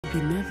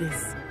be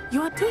nervous.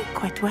 You are doing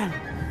quite well.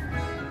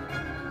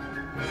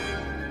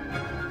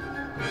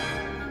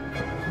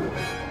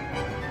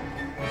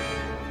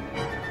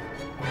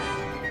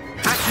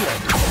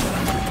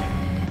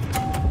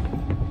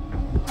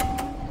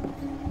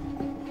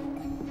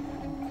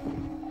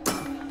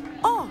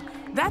 Oh,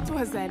 that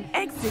was an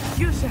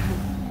execution.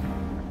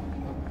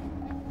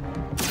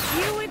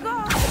 Here we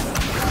go.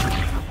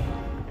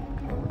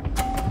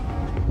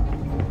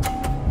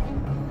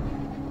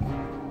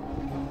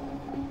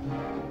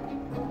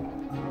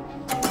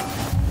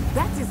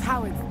 That is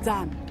how it's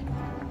done.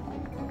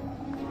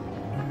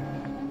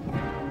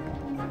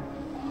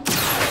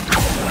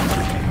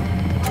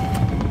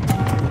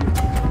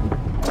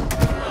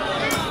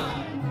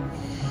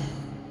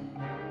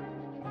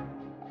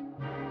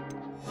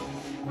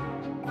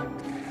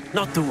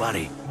 Not to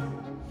worry.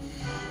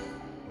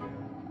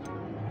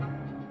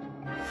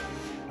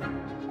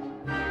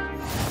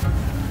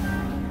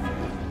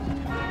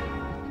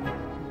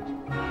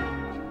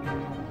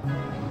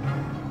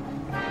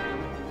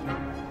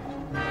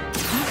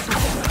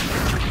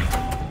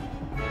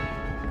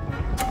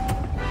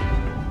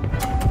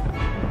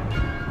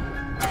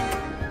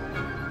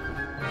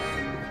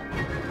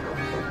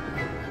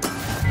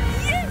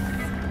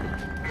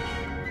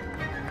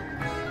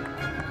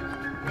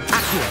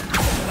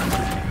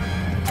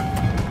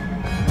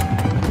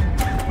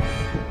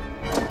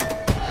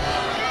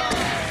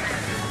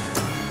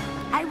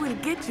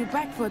 Get you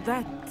back for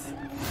that.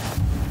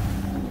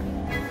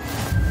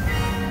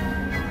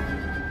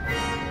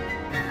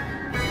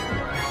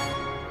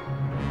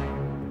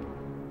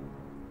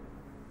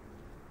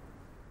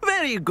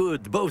 Very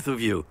good, both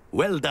of you.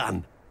 Well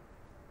done.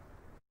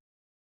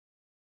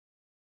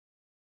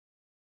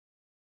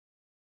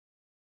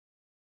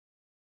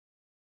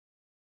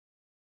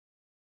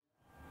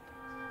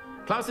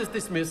 Class is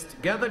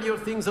dismissed. Gather your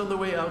things on the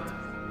way out.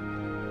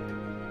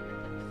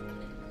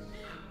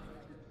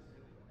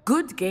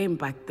 Good game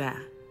back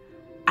there.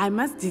 I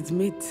must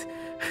admit,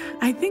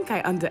 I think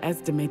I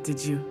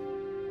underestimated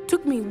you.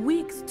 Took me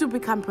weeks to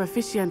become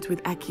proficient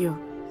with Accio.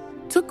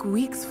 Took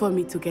weeks for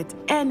me to get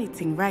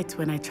anything right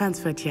when I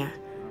transferred here.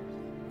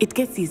 It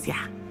gets easier,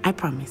 I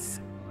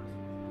promise.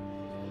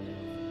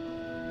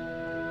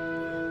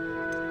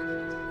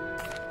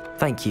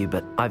 Thank you,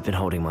 but I've been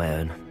holding my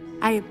own.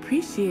 I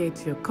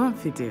appreciate your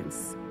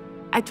confidence.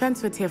 I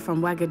transferred here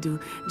from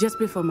Wagadu just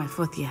before my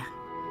 4th year.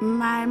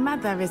 My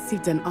mother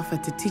received an offer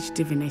to teach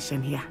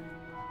divination here.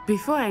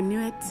 Before I knew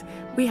it,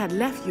 we had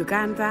left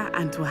Uganda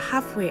and were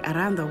halfway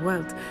around the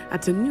world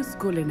at a new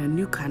school in a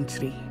new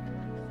country.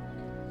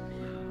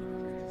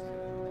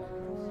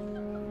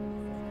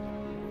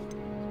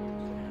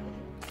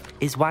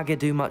 Is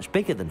Wagadu much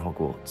bigger than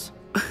Hogwarts?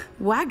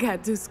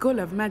 Wagadu School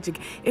of Magic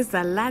is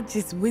the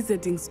largest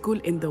wizarding school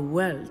in the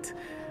world.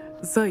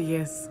 So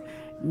yes,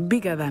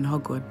 bigger than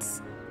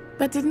Hogwarts.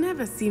 But it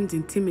never seemed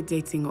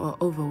intimidating or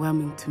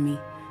overwhelming to me.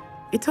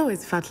 It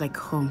always felt like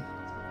home.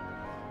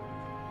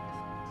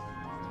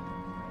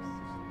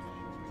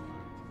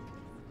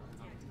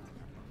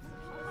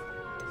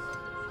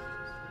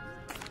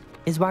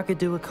 Is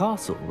Wagadu a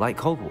castle, like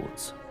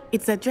Hogwarts?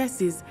 Its address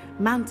is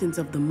Mountains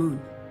of the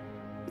Moon.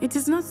 It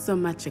is not so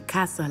much a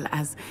castle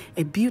as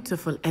a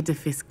beautiful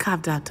edifice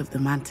carved out of the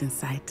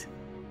mountainside.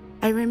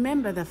 I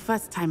remember the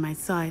first time I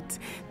saw it,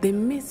 the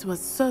mist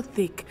was so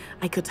thick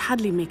I could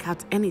hardly make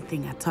out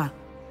anything at all.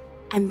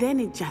 And then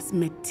it just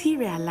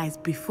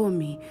materialized before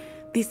me,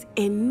 this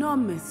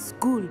enormous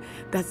school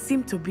that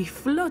seemed to be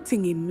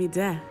floating in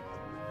midair.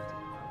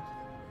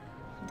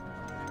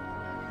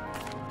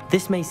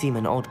 This may seem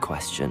an odd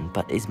question,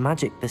 but is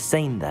magic the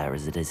same there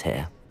as it is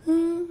here?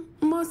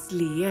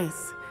 Mostly,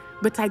 yes.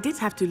 But I did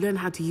have to learn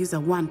how to use a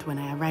wand when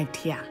I arrived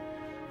here.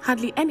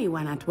 Hardly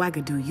anyone at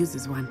Wagadu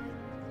uses one.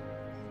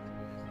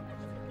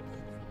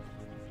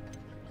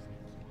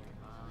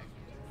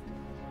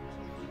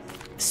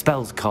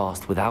 Spells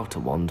cast without a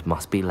wand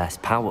must be less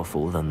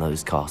powerful than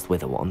those cast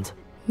with a wand.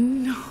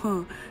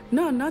 No,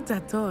 not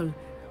at all.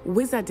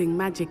 Wizarding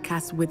magic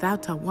cast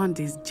without a wand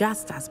is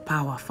just as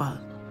powerful.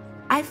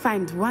 I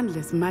find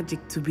wandless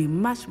magic to be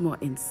much more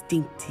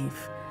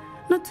instinctive.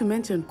 Not to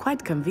mention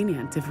quite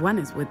convenient if one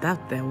is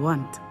without their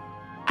wand.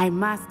 I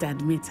must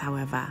admit,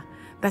 however,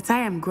 that I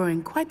am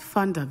growing quite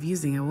fond of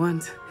using a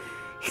wand.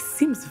 It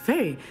seems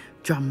very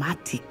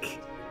dramatic.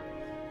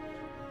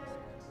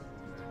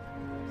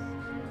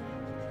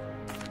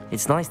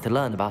 It's nice to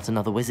learn about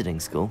another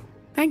wizarding school.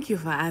 Thank you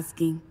for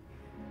asking.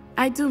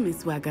 I do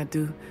miss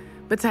Wagadu,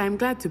 but I am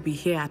glad to be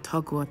here at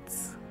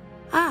Hogwarts.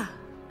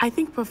 I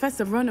think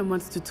Professor Ronan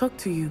wants to talk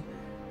to you.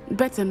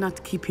 Better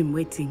not keep him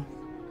waiting.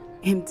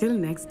 Until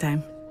next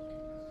time.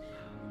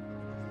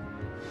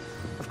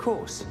 Of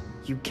course,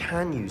 you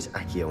can use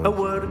Accio. A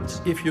word,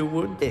 if you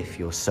would. If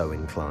you're so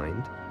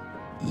inclined.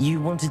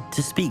 You wanted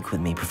to speak with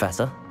me,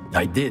 Professor?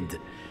 I did.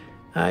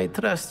 I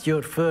trust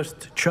your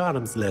first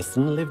charms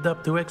lesson lived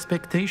up to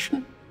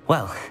expectation?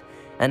 Well,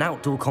 an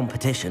outdoor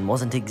competition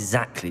wasn't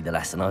exactly the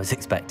lesson I was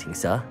expecting,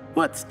 sir.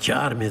 What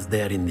charm is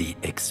there in the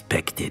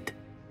expected?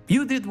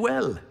 You did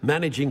well,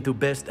 managing to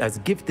best as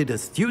gifted a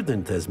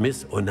student as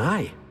Miss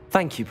Onai.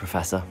 Thank you,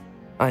 Professor.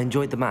 I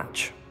enjoyed the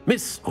match.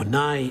 Miss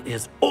Onai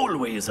is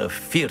always a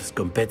fierce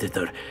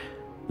competitor,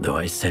 though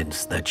I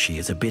sense that she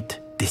is a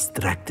bit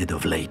distracted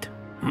of late.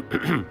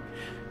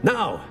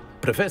 Now,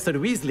 Professor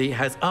Weasley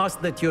has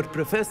asked that your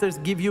professors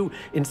give you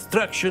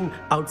instruction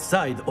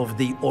outside of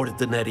the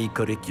ordinary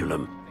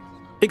curriculum.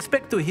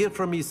 Expect to hear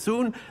from me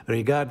soon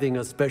regarding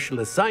a special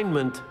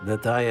assignment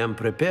that I am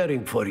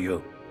preparing for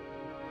you.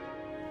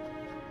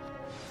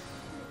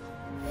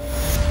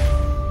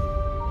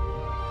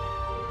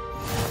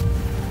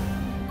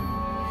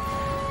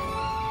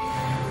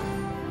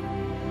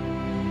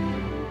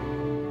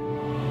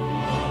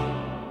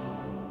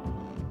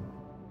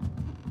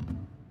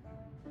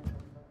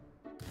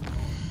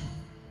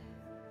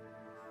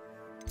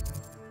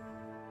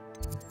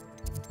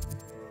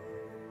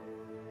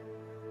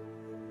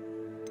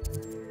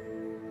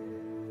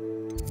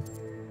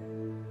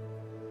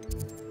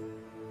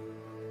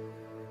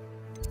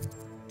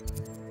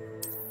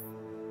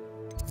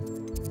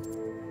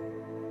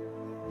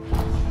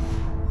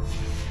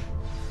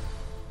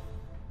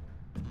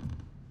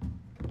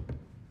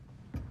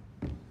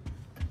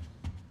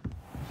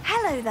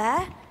 Hello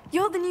there.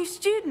 You're the new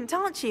student,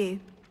 aren't you?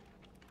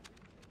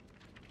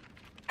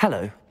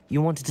 Hello,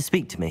 you wanted to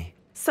speak to me?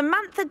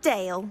 Samantha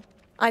Dale.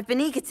 I've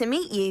been eager to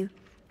meet you.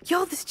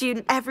 You're the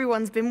student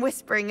everyone's been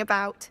whispering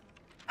about.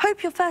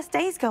 Hope your first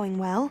day's going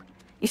well.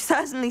 You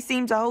certainly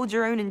seem to hold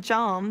your own in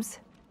charms.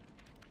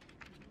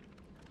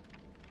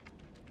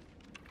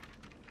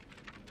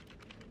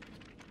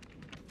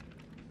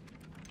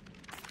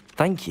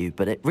 Thank you,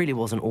 but it really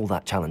wasn't all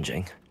that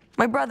challenging.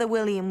 My brother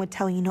William would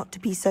tell you not to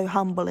be so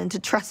humble and to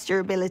trust your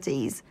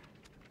abilities.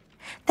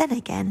 Then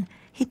again,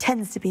 he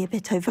tends to be a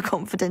bit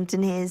overconfident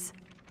in his.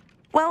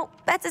 Well,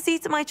 better see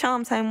to my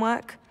charms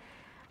homework.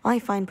 I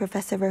find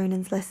Professor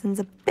Ronan's lessons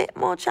a bit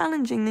more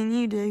challenging than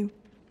you do.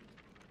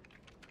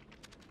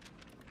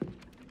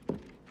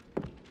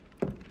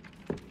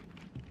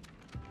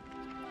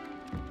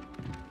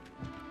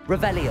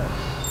 Revelio.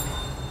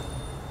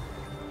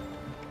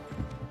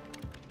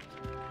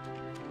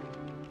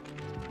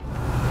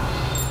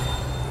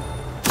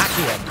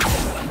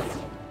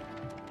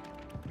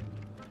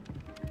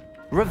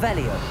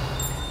 Revelio.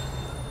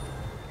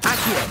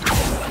 Accio.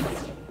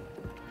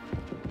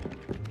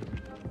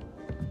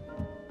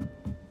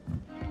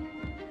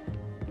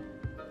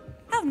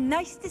 How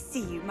nice to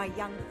see you, my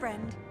young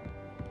friend.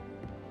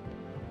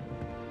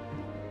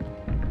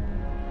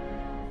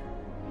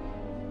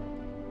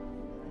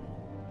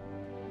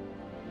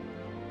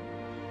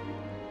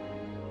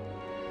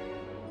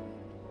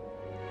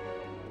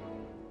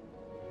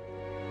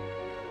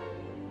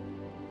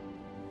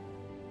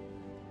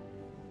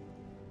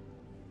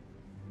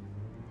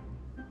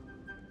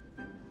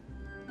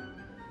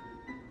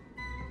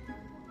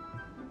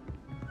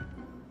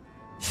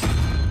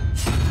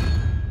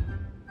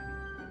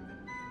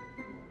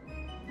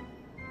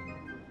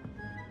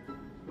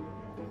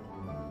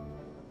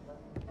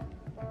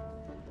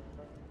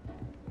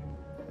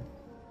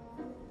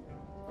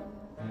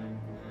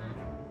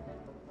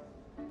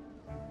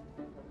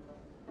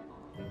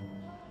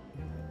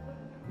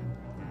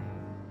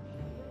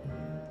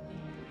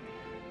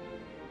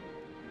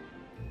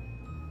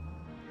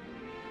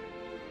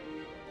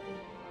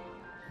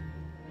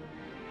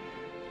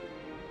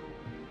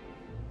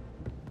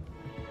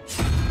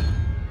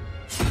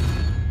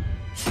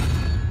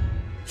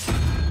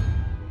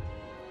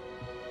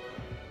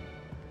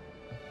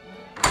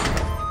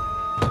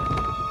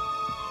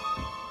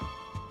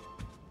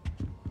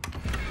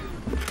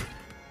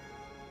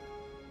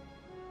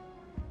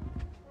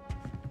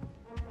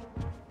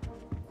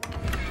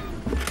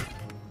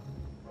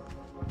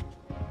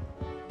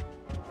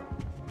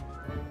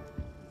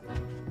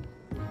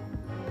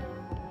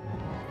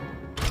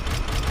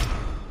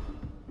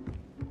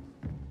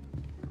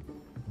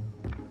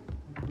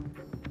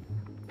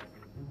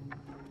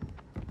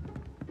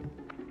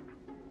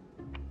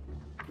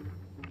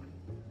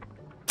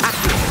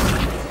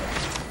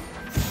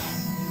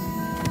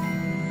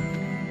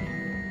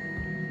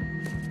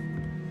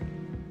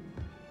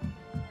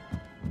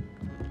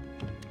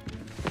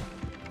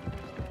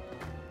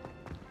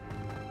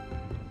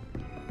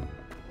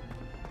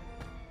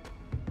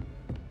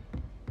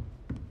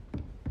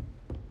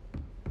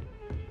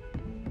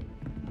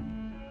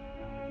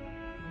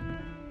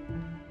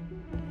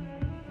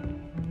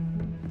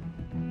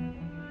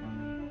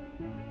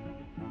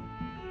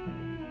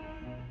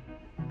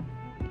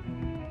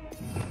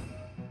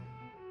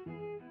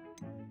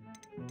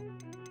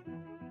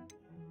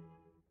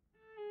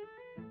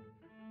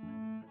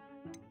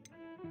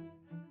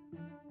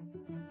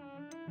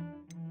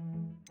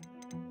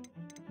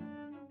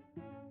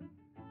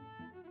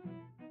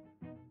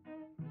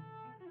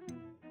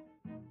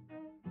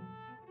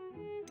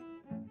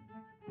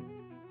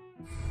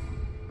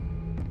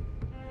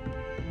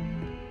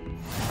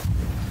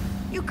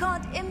 You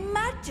can't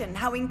imagine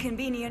how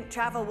inconvenient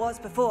travel was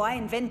before I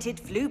invented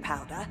flu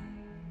powder.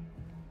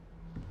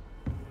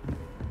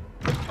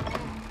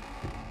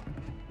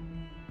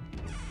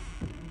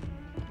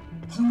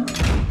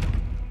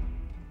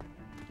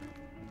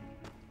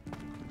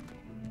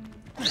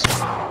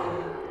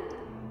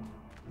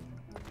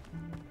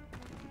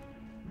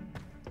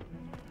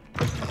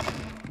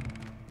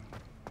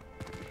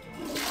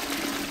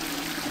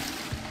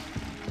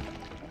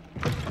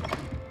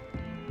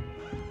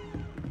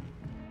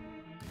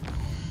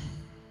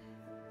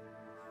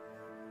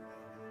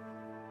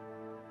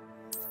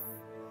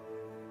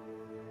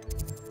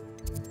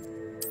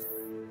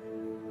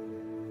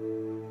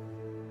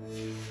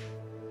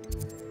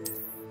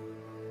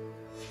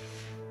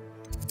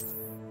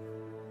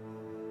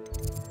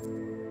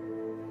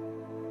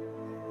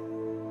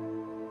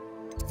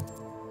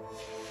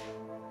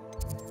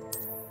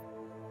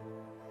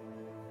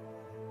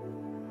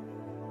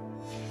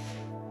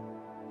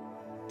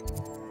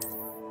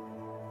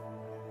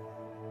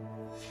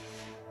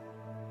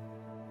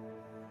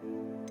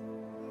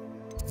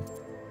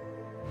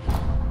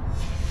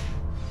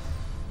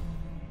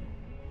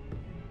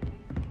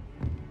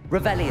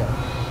 Revelio.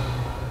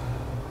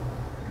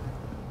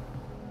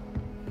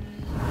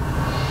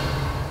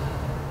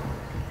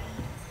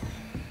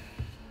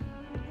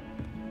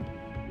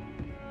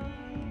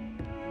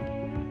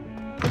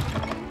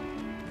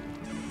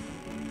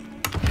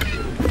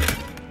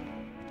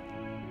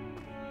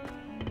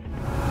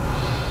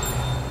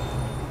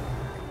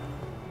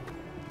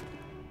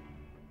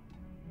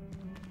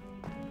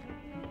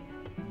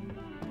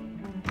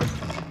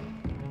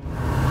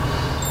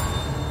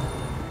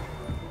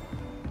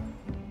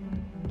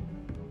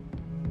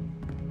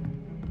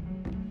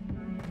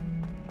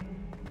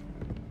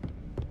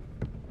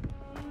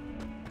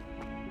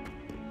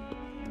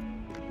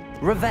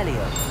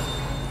 Revelio.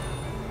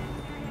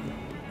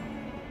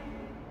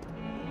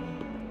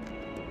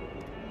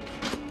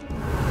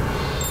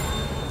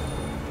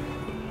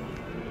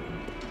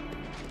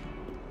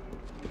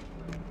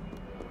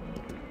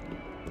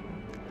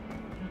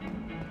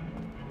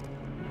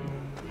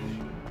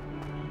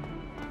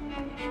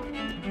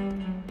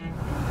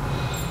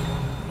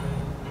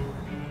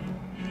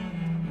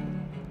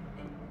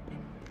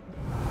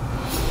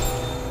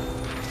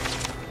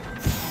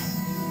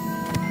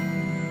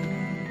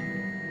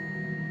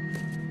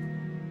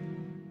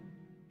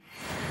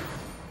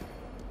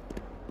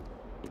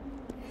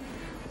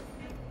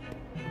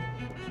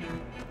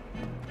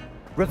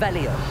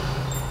 Revelio.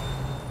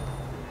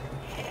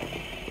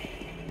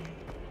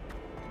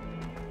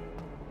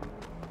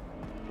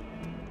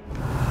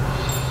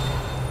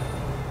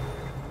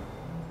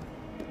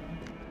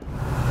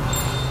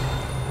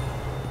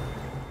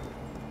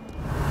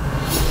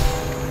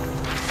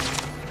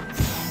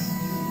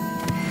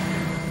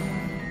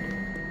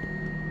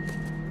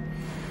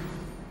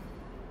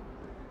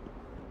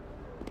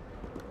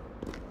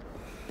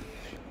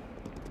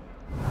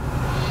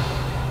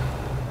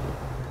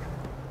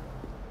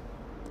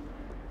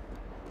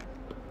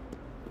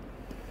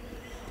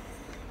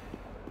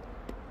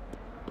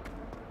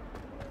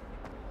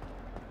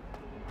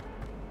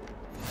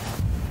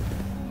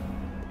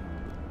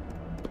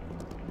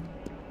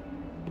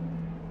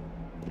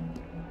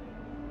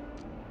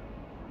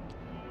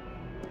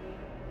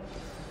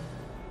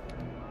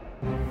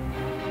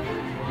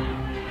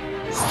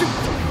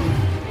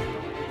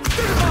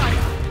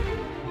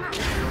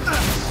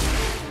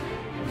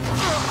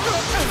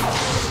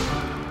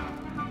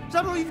 Is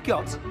that all you've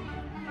got?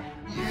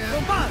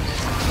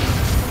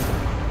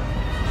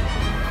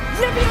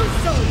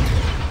 Levioso!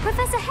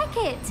 Professor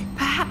Hecat!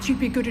 Perhaps you'd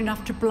be good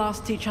enough to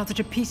blast each other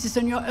to pieces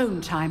in your own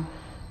time.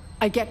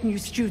 I get new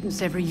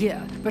students every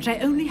year, but I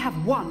only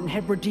have one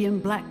Hebridean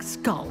black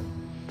skull.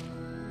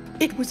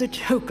 It was a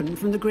token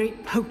from the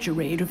Great Poacher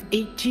Raid of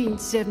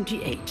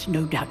 1878.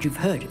 No doubt you've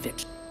heard of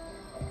it.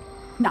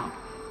 Now,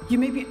 you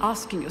may be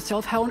asking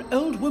yourself how an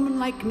old woman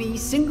like me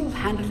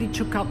single-handedly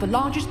took out the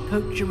largest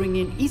poacher ring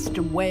in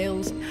eastern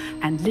Wales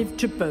and lived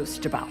to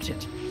boast about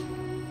it.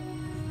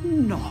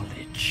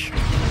 Knowledge.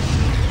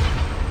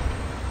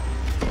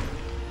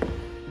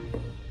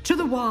 To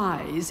the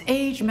wise,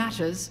 age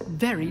matters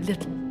very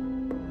little.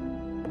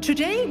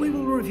 Today we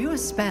will review a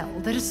spell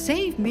that has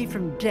saved me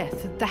from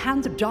death at the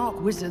hands of dark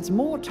wizards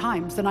more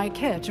times than I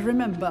care to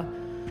remember.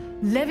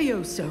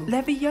 Levioso.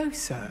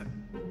 Levioso?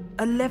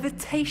 A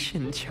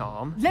levitation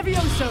charm?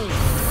 Levioso!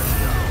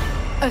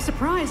 A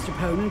surprised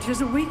opponent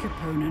is a weak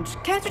opponent.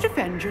 Care to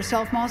defend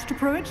yourself, Master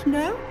Pruitt?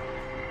 No?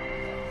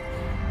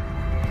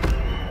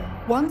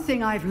 One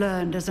thing I've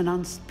learned as an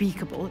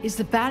unspeakable is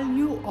the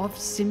value of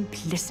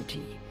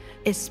simplicity,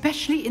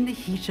 especially in the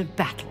heat of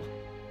battle.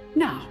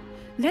 Now,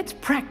 let's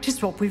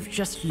practice what we've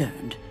just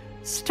learned,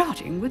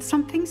 starting with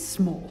something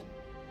small.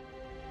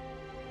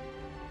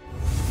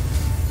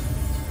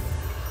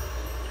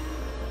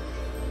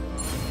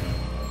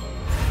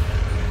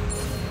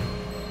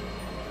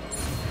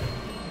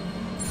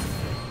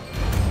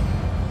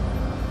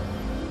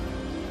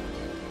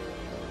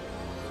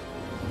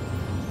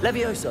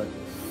 Levioso.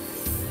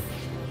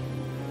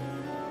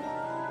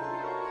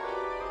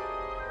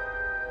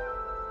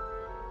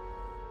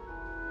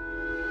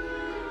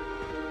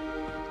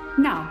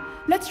 Now,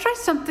 let's try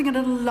something a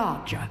little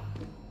larger.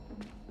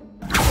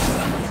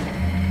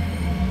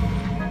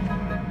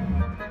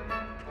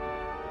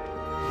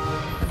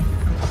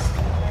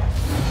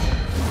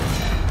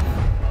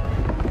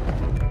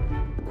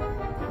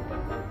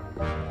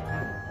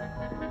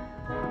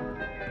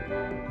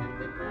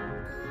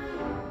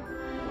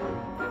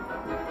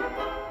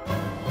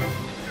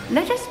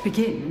 Let us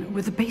begin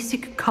with the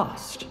basic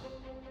cast.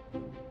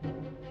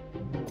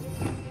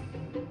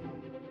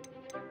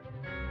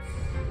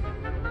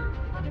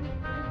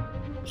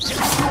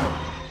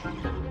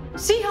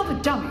 See how the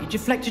dummy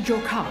deflected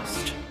your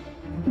cast?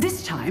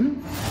 This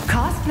time,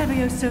 cast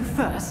Levioso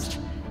first,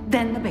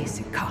 then the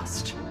basic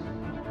cast.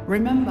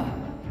 Remember,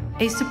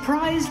 a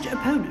surprised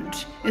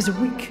opponent is a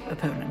weak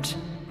opponent,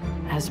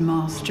 as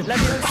Master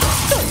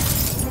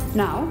Levioso.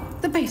 Now,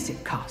 the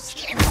basic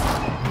cast.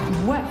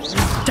 Well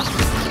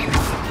done.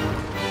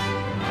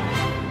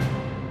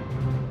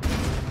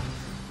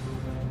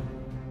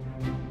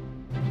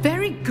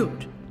 Very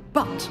good,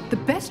 but the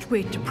best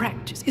way to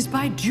practice is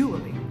by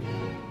dueling.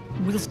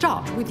 we'll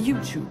start with you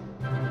two.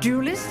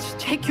 Duelist,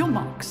 take your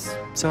marks.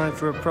 Time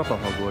for a proper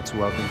Hogwarts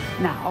welcome.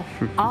 Now,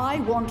 I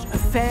want a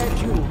fair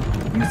duel,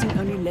 using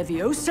only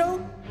Levioso,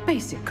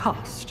 basic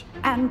cast,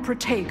 and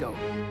Protego.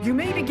 You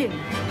may begin.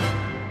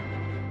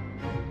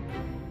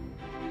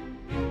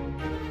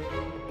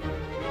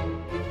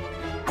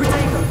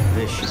 Protego.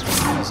 This should be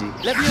easy.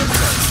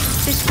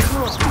 Levioso, this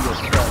can't be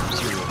your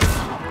first duel.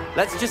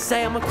 Let's just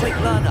say I'm a quick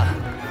learner.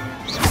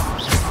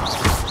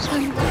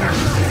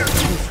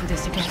 For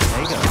this again.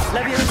 There you go.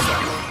 Leviosa.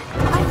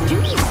 I do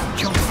like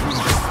John.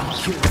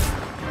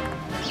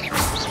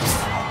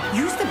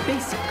 Use the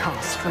basic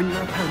cast when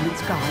your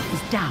opponent's guard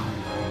is down.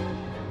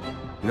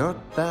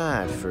 Not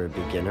bad for a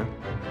beginner.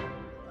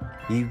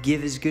 You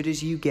give as good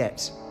as you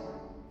get.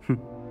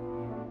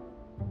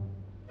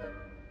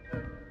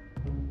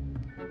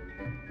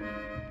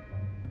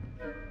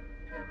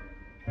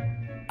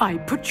 I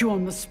put you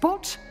on the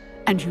spot,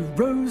 and you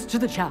rose to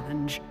the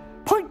challenge.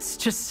 Points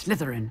to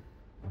Slytherin.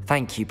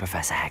 Thank you,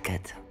 Professor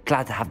Hecat.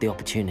 Glad to have the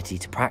opportunity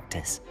to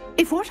practice.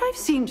 If what I've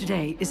seen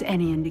today is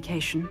any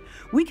indication,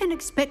 we can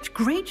expect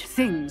great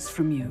things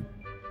from you.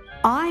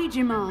 I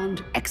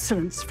demand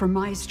excellence from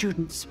my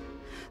students.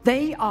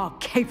 They are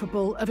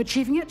capable of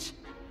achieving it,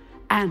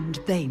 and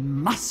they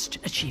must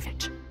achieve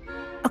it.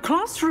 A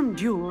classroom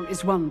duel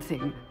is one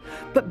thing,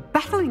 but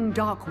battling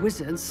dark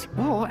wizards,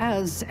 or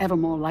as ever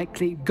more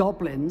likely,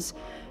 goblins,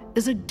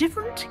 is a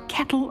different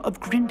kettle of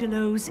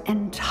Grindylows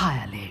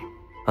entirely.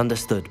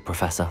 Understood,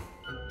 Professor.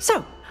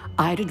 So,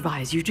 I'd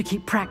advise you to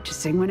keep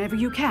practicing whenever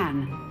you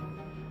can.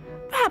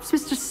 Perhaps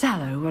Mr.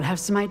 Sallow will have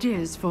some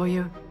ideas for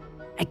you.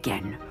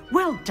 Again,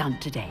 well done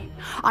today.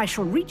 I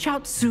shall reach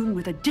out soon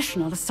with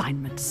additional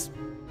assignments.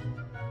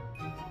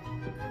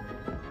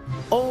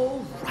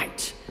 All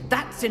right,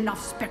 that's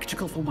enough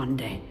spectacle for one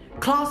day.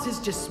 Class is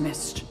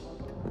dismissed.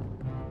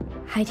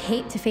 I'd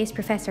hate to face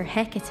Professor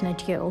Hecat in a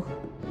duel.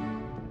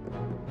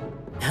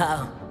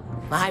 Oh,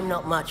 I'm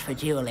not much for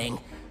dueling.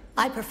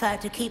 I prefer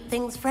to keep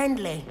things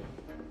friendly.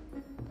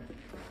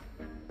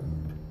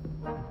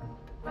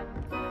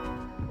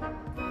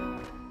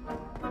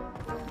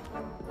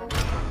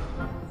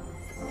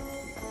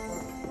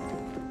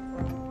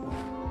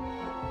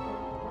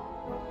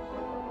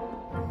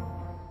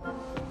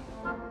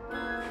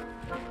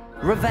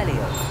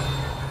 Revelio.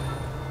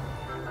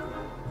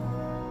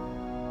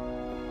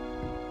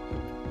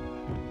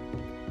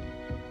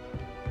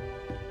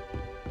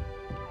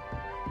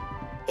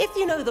 If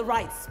you know the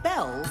right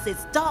spells,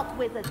 it's dark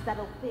wizards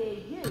that'll fear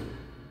you,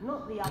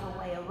 not the other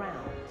way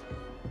around.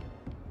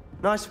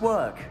 Nice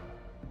work.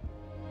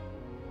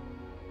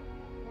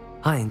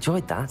 I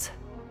enjoyed that.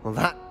 Well,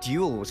 that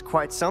duel was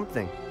quite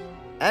something.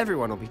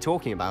 Everyone will be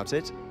talking about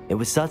it. It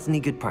was certainly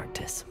good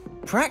practice.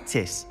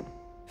 Practice?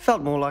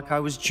 Felt more like I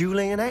was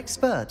dueling an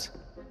expert.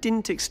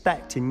 Didn't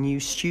expect a new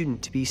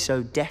student to be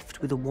so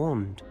deft with a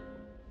wand.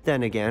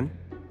 Then again,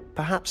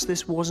 perhaps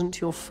this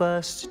wasn't your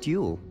first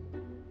duel.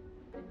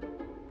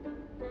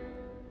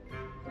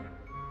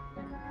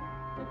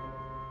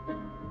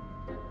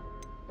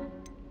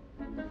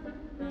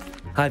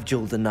 I've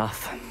dueled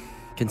enough.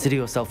 Consider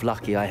yourself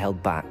lucky I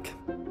held back.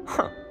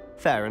 Huh,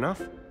 fair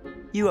enough.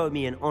 You owe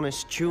me an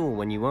honest duel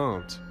when you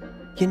aren't.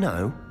 You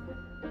know,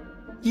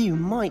 you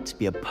might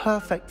be a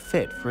perfect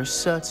fit for a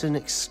certain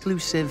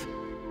exclusive,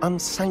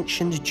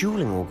 unsanctioned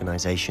dueling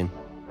organization.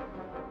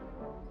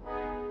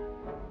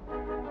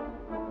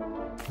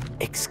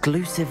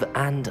 Exclusive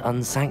and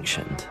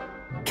unsanctioned.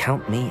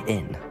 Count me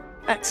in.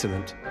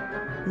 Excellent.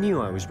 Knew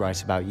I was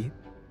right about you.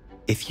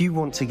 If you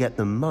want to get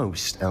the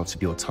most out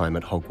of your time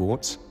at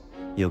Hogwarts,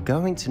 you're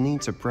going to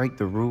need to break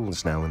the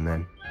rules now and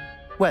then.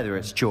 Whether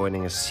it's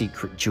joining a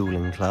secret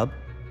dueling club,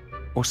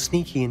 or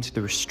sneaking into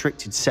the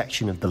restricted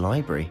section of the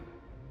library,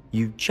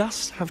 you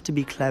just have to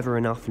be clever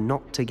enough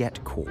not to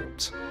get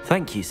caught.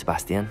 Thank you,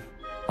 Sebastian.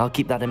 I'll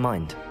keep that in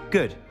mind.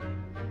 Good.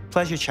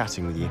 Pleasure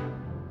chatting with you.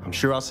 I'm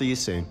sure I'll see you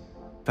soon.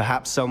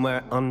 Perhaps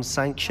somewhere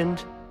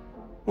unsanctioned?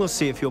 We'll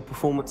see if your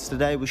performance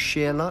today was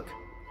sheer luck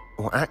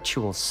or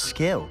actual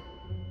skill.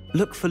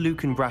 Look for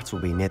Luke and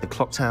Brattleby near the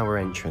clock tower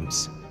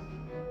entrance,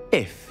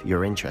 if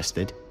you're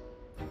interested.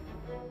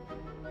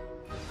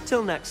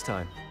 Till next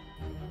time.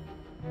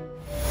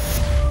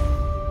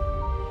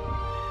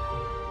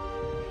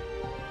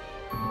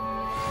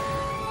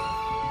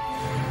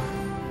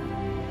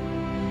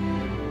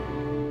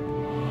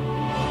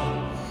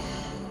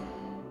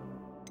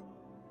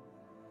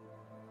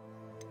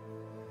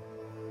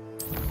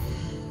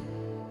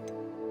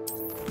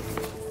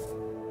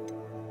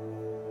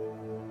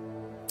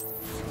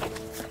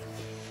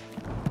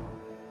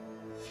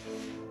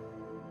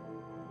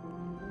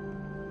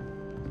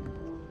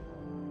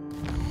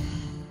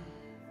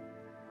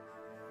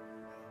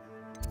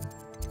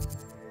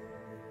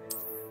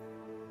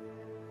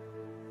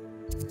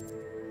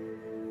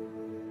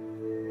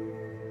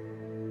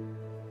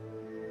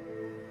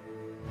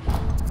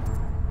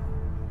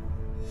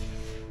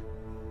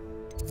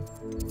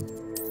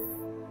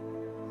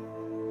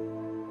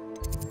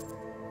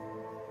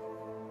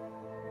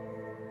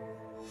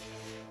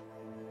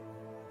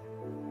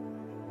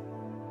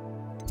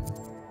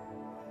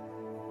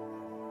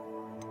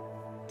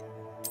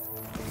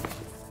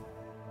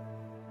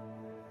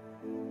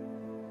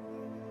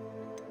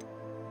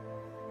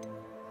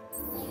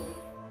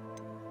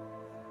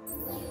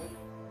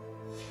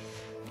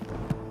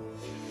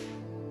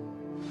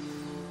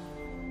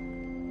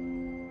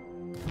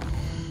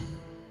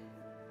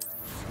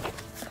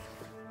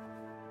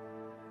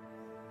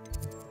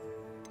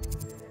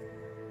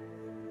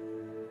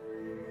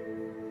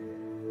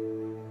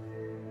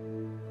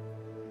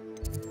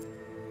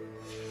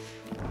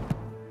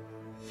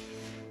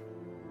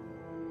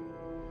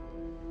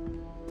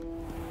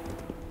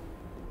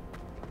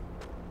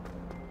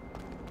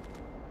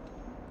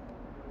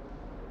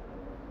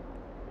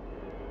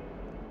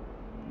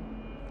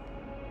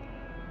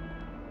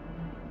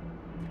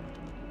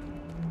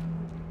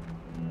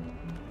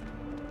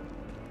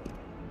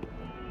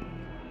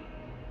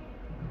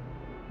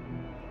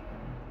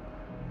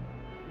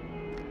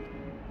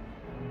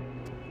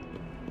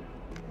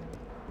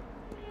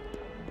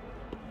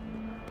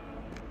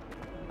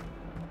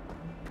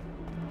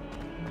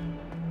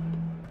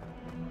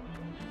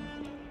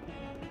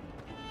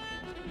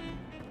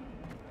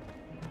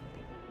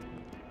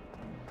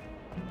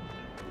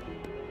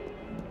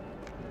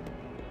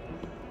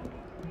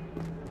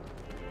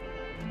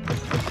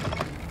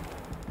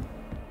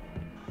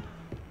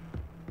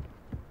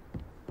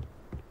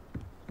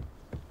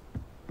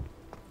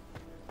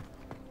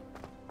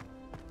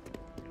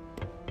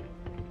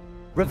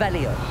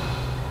 Revelio.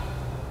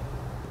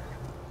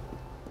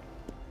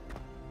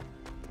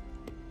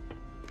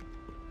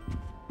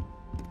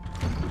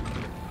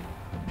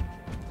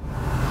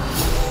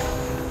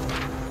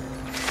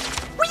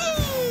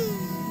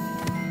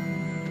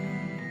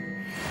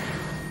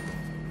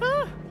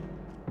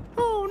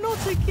 Oh,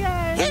 not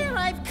again! Here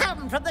I've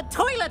come from the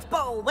toilet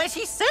bowl where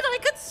she said I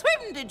could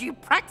swim, did you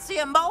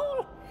praxia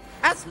mole?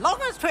 As long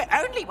as 'twere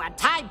only one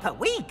time per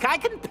week, I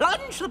can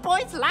plunge the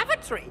boy's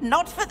lavatory,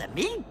 not for the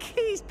meek.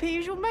 Please,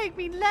 Peeves, you'll make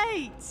me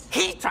late.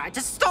 He tried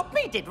to stop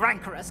me, did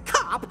rancorous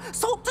carp,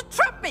 sought to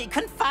trap me,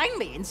 confine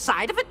me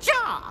inside of a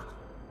jar.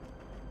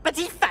 But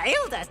he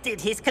failed, as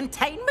did his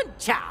containment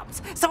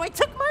charms, so I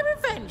took my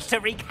revenge to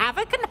wreak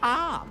havoc and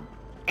harm.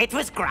 It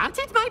was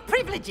granted my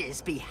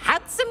privileges be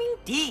handsome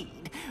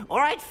indeed,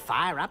 or I'd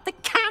fire up the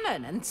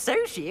cannon, and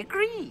so she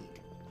agreed.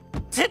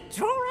 To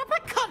draw up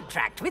a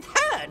contract with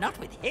her, not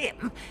with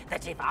him,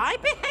 that if I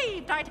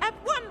behaved, I'd have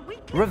 1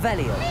 week.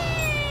 Revelio.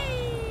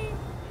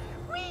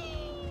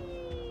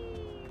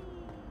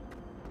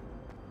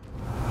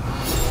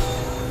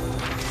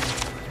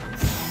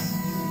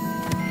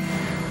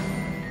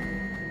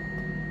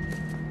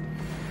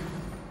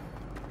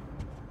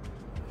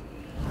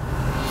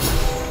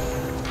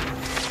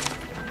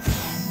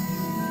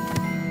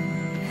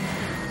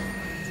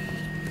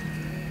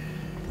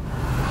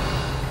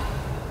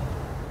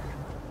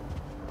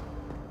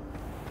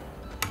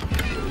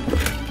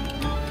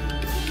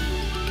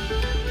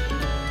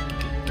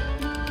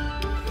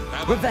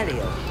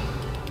 Revelio.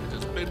 It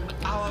has been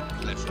our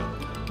pleasure.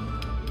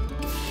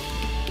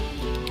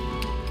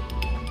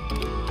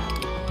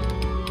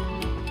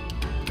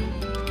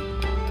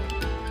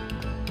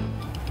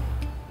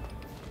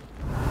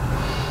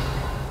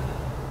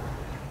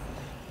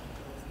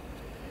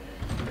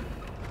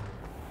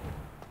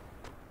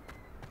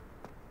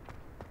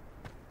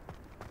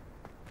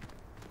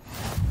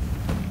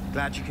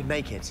 Glad you could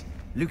make it.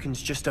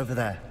 Lucan's just over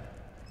there.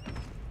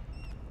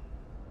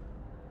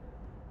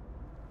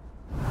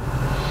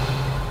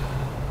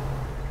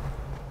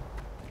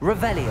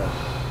 Revelio.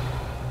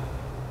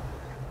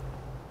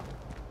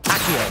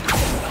 Accio.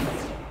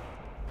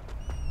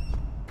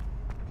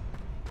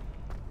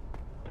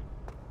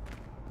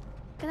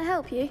 Can I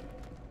help you?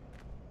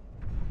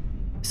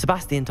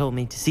 Sebastian told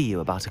me to see you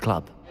about a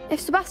club.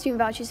 If Sebastian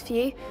vouches for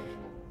you,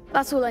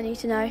 that's all I need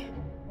to know.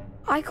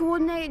 I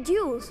coordinate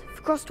duels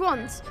for crossed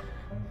wands.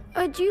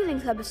 A dueling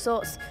club of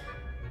sorts.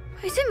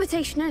 It's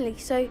invitation only,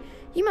 so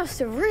you must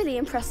have really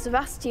impressed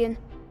Sebastian.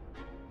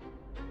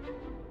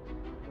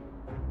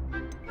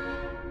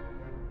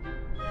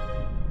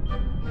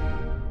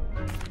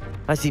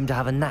 I seem to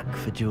have a knack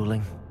for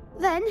dueling.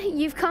 Then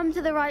you've come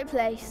to the right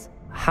place.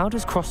 How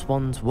does cross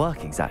wands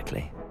work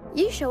exactly?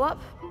 You show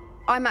up,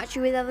 I match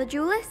you with other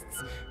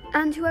duelists,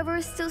 and whoever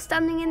is still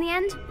standing in the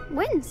end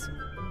wins.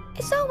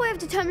 It's our way of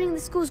determining the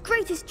school's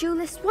greatest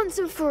duelist once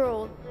and for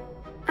all.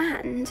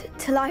 And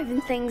to liven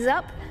things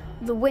up,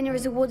 the winner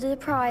is awarded a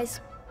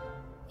prize.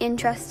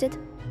 Interested?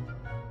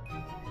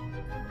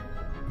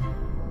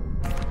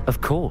 Of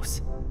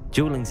course.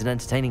 Dueling's an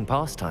entertaining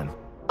pastime.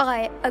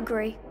 I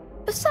agree.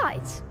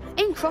 Besides,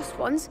 in crossed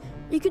ones,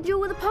 you can duel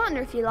with a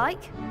partner if you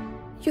like.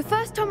 Your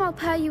first time I'll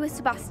pair you with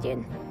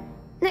Sebastian.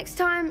 Next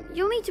time,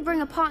 you'll need to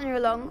bring a partner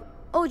along,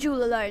 or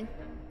duel alone.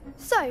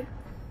 So,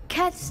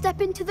 care to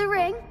step into the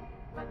ring?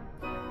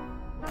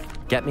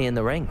 Get me in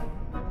the ring.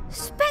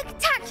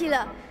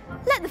 Spectacular!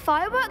 Let the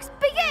fireworks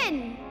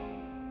begin!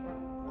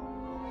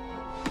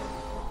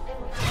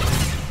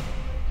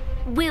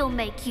 We'll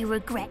make you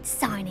regret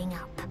signing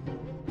up.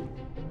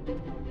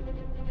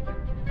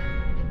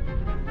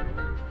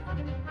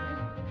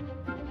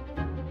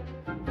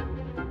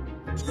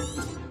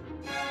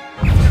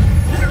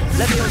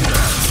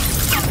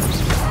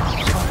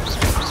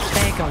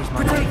 There goes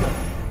my ring.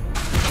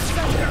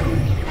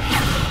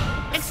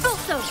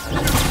 Expulso!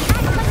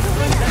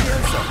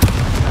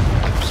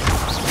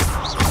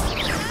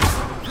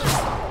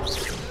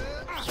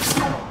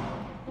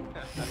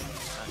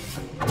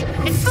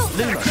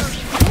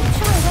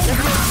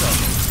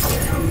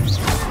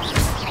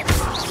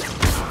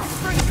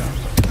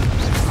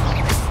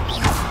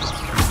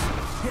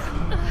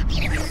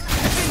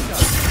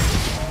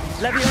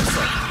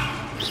 Levioso!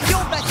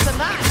 You're better than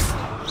that!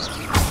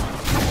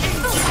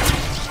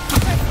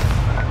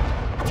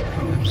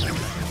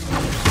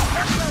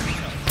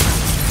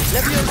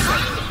 Levioso!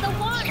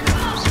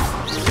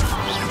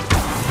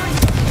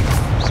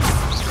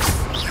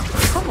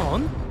 Come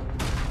on.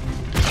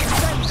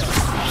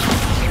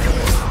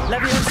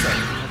 Levioso!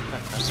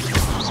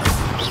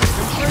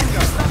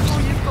 That's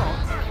all you've got?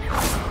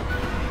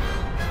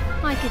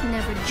 I could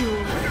never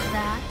duel like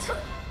that.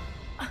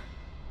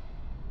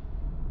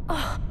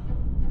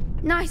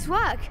 Nice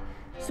work.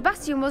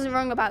 Sebastian wasn't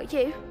wrong about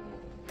you.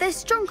 There's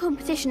strong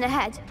competition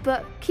ahead,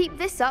 but keep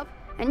this up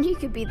and you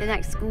could be the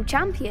next school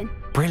champion.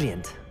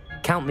 Brilliant.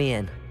 Count me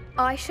in.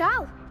 I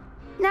shall.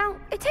 Now,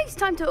 it takes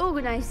time to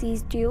organise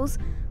these duels,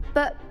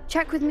 but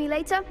check with me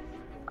later.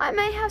 I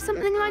may have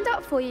something lined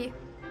up for you.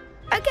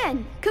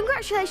 Again,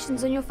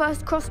 congratulations on your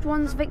first crossed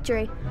wands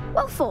victory.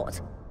 Well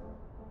fought.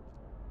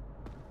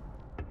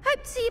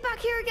 good to see you back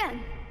here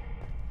again.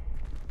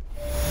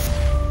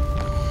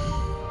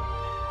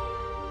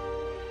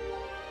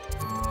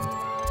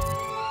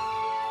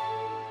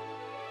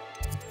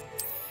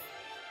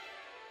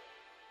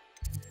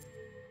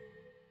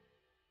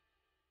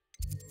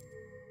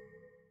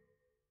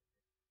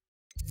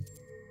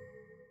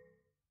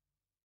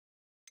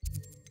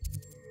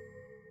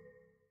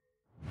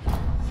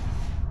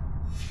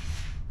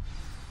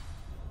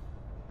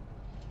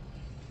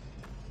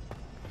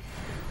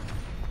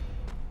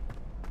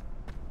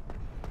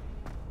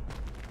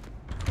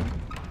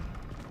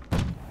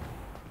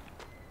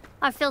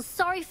 I feel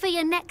sorry for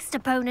your next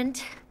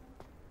opponent.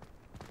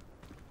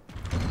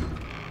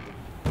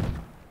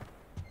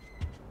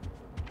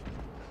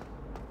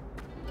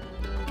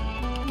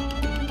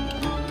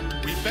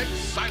 We beg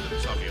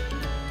silence of you.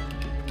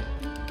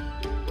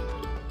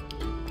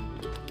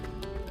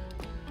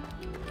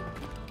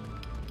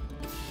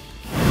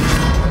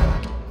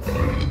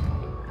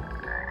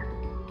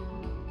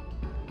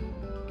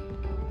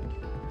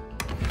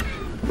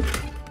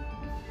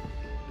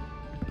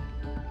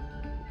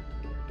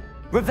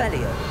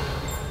 Revelio.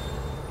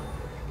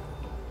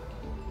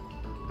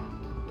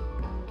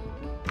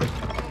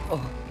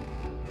 Oh.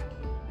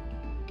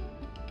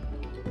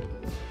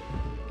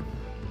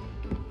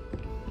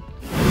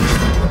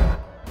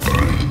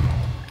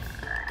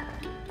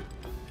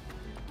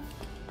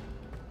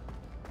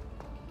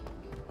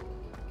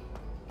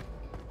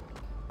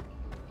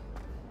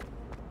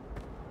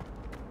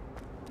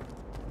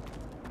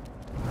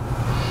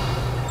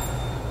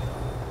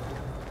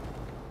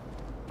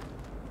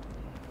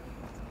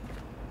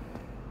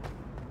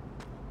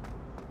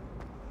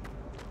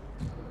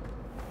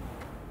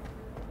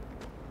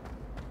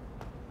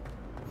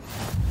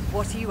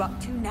 What are you up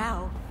to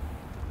now?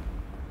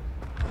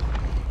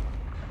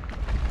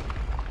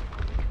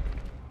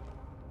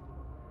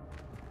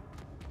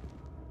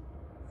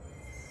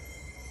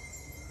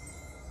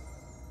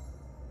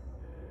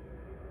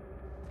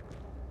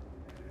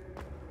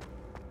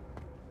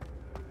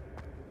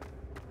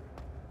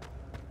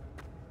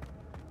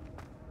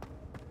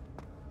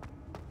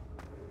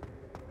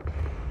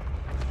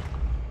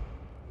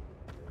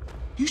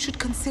 You should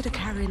consider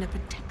carrying a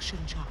protection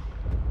charm.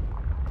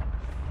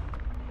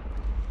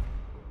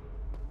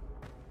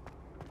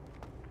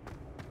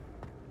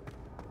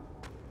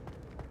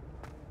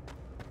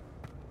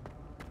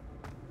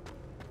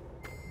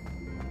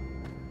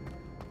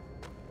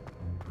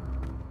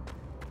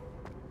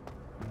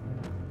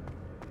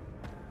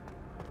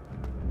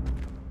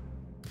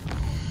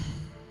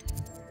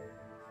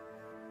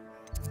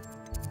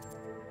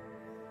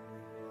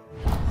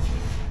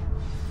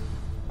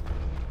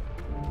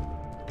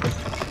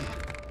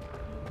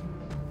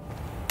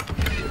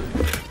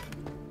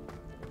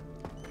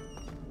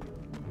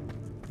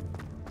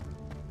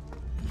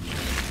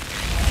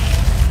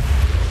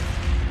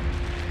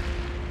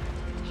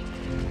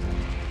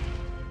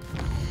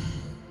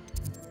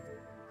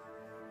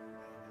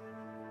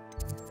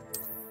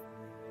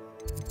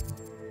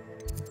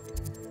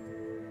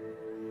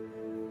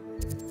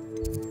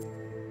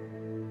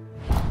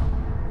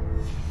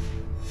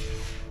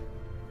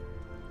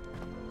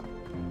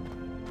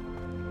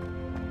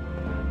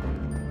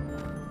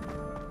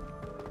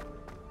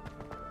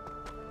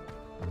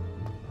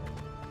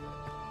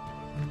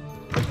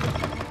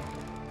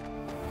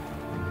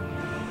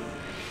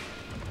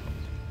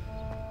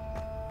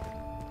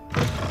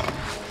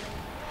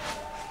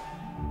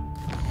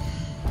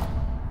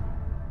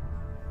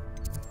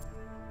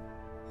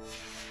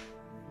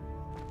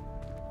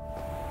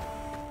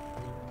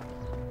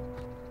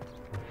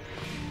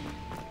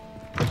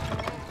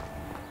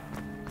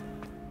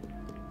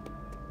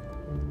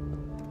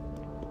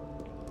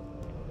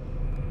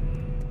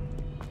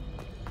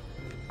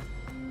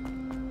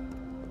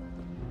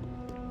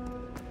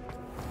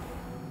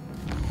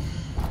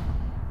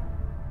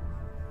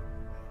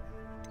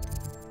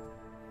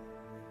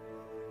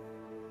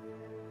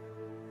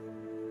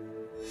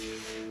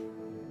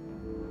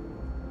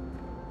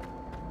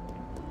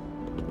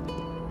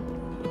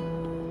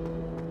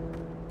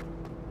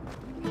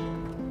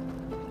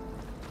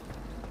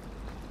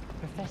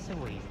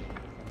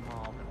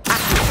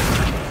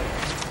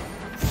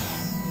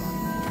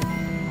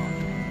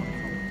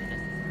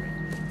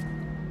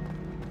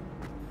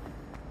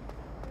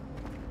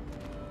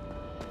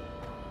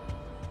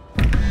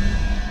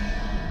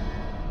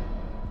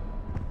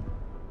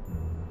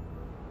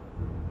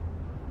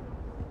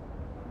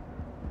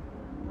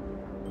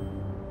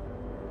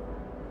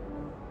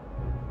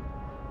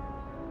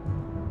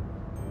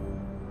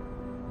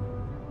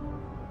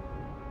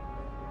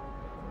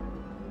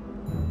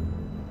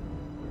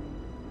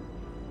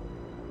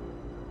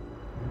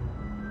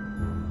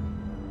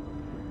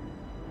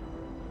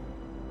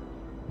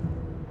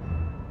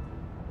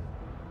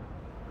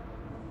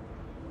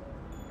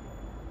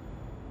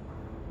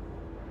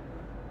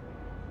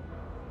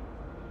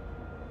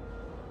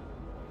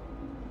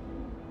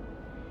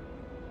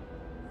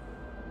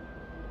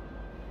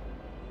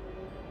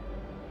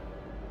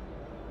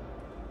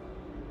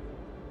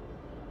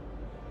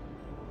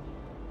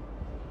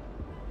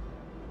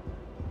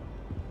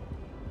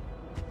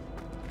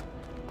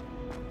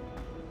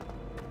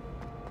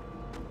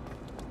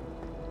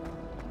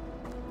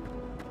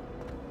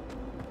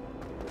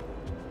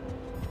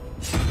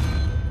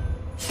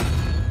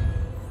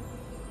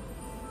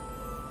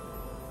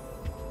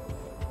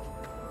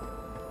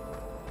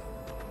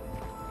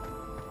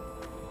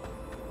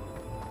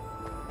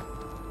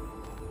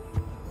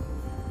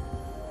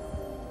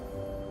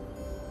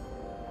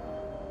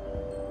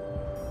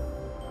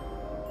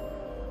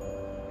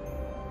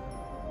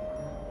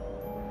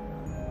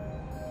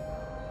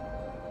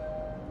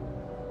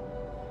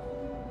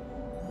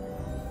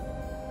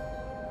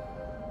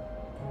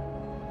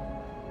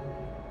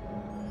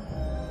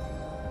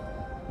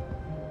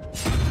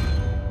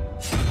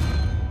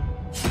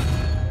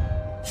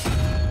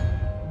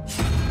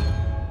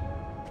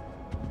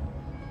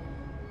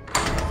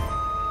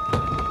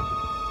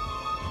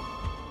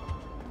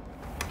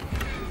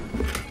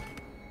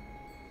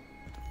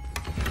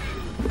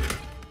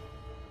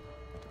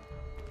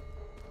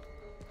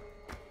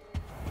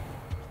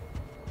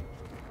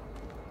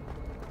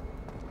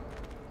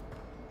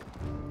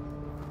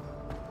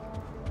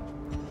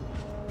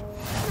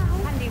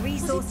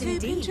 resource it 2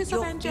 indeed, pinches your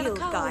of field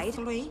Angelica or guide.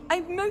 3?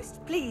 I'm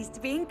most pleased to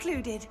be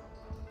included.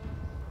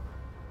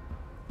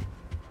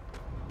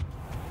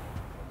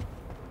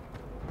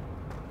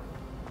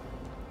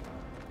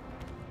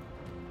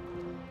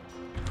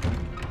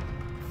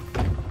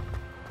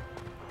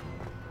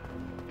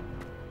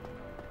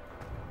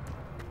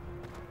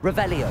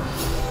 Revelio.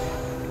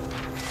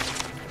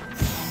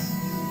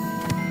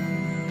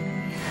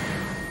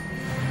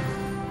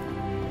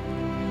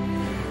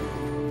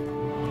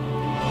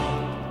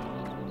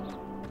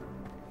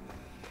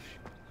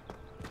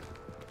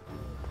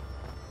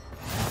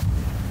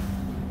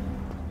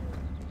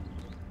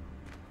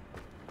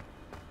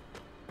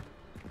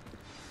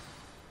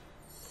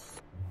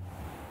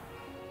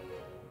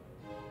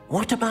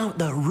 What about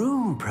the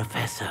room,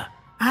 Professor?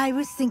 I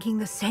was thinking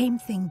the same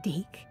thing,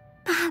 Deke.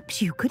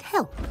 Perhaps you could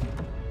help.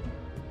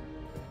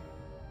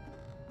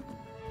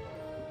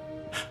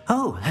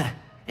 Oh,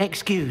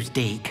 excuse,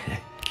 Deke.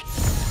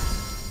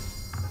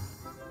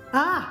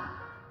 Ah,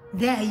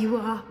 there you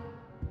are.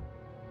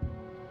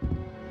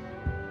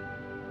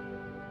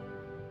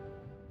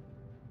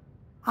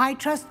 I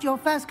trust your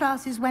first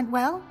classes went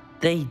well?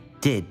 They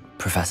did,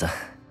 Professor.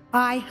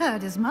 I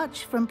heard as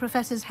much from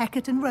Professors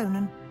Hecat and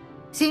Ronan.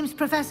 Seems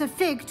Professor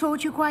Fig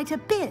taught you quite a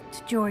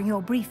bit during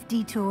your brief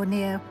detour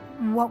near...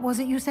 what was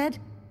it you said?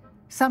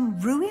 Some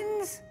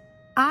ruins?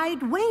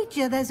 I'd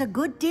wager there's a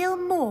good deal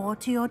more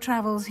to your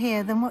travels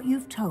here than what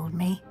you've told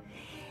me.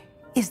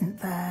 Isn't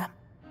there?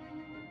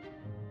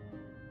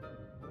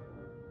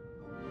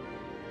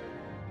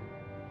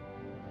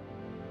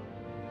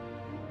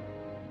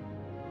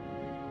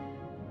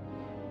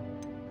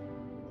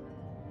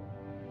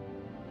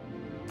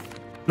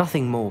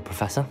 Nothing more,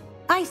 Professor.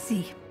 I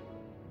see.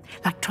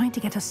 Like trying to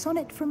get a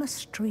sonnet from a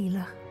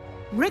streeler.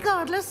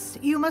 Regardless,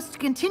 you must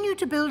continue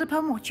to build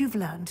upon what you've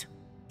learned.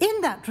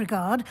 In that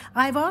regard,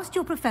 I've asked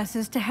your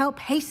professors to help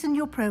hasten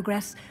your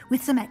progress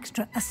with some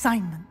extra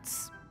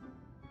assignments.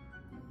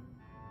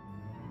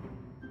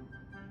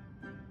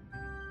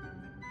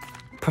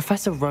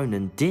 Professor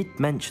Ronan did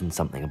mention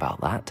something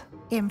about that.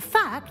 In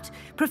fact,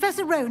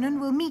 Professor Ronan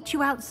will meet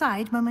you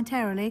outside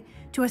momentarily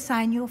to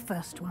assign your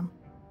first one.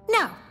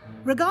 Now,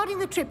 regarding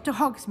the trip to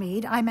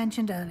Hogsmeade I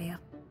mentioned earlier,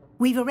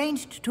 we've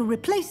arranged to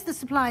replace the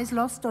supplies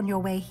lost on your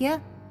way here,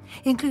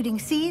 including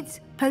seeds,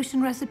 potion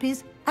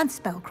recipes, and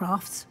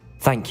spellcrafts.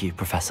 Thank you,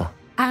 Professor.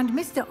 And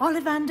Mr.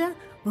 Ollivander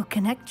will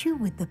connect you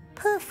with the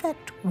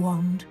perfect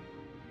wand.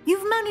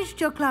 You've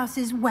managed your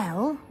classes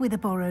well with a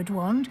borrowed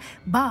wand,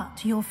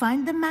 but you'll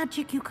find the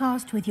magic you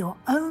cast with your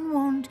own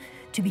wand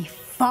to be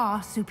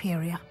far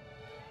superior.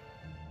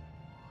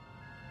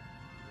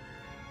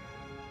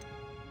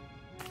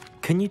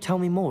 Can you tell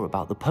me more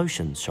about the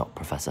potions shop,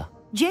 Professor?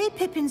 J.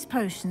 Pippin's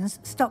Potions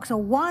stocks a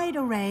wide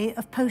array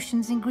of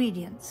potions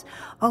ingredients,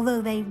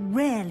 although they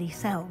rarely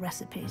sell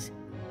recipes.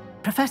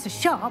 Professor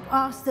Sharp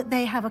asked that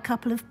they have a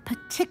couple of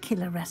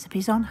particular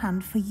recipes on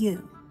hand for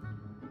you.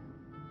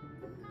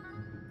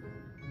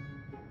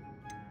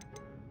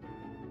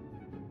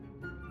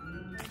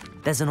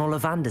 There's an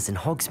Ollivander's in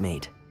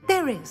Hogsmeade.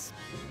 There is.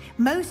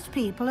 Most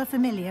people are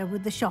familiar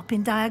with the shop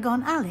in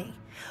Diagon Alley.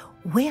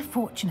 We're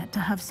fortunate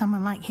to have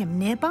someone like him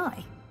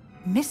nearby.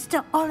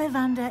 Mr.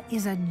 Ollivander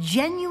is a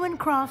genuine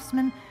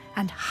craftsman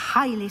and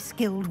highly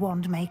skilled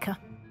wand maker.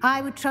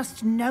 I would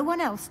trust no one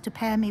else to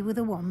pair me with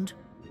a wand.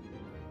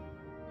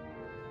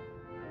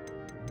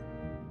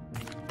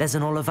 There's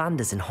an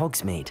Ollivander's in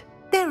Hogsmeade.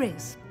 There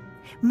is.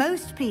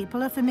 Most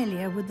people are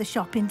familiar with the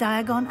shop in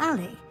Diagon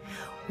Alley.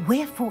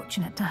 We're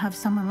fortunate to have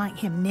someone like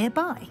him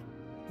nearby.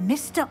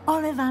 Mr.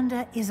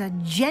 Ollivander is a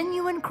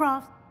genuine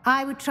craft.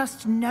 I would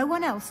trust no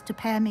one else to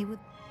pair me with...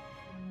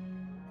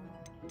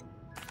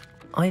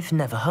 I've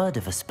never heard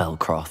of a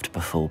spellcraft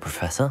before,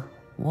 Professor.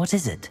 What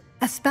is it?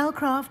 A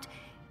spellcraft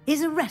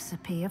is a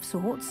recipe of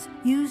sorts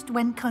used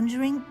when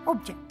conjuring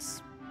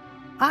objects.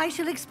 I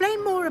shall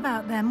explain more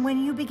about them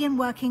when you begin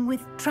working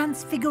with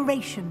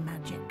transfiguration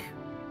magic.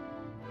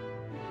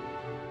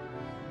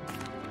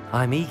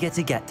 I'm eager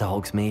to get to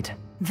Hogsmeade.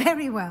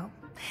 Very well.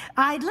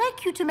 I'd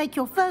like you to make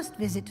your first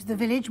visit to the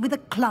village with a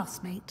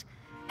classmate.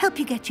 Help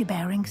you get your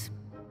bearings.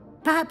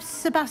 Perhaps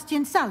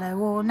Sebastian Sallow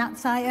or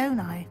Natsai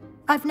Onai.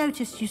 I've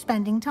noticed you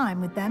spending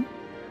time with them.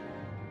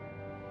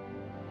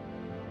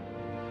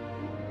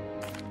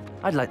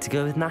 I'd like to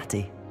go with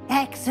Natty.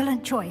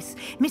 Excellent choice.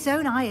 Miss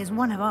Onai is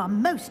one of our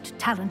most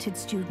talented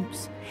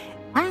students.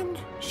 And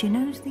she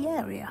knows the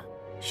area.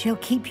 She'll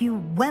keep you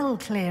well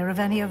clear of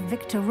any of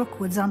Victor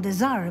Rookwood's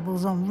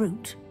undesirables en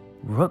route.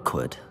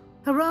 Rookwood?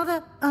 A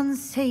rather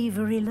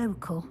unsavory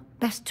local.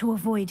 Best to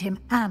avoid him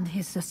and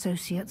his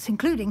associates,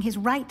 including his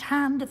right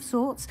hand of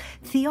sorts,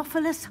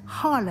 Theophilus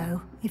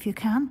Harlow, if you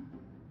can.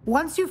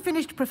 Once you've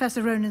finished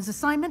Professor Ronan's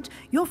assignment,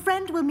 your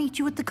friend will meet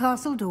you at the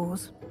castle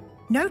doors.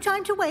 No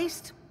time to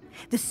waste.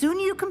 The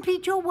sooner you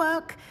complete your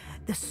work,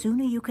 the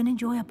sooner you can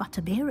enjoy a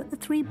butterbeer at the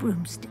Three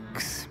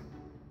Broomsticks.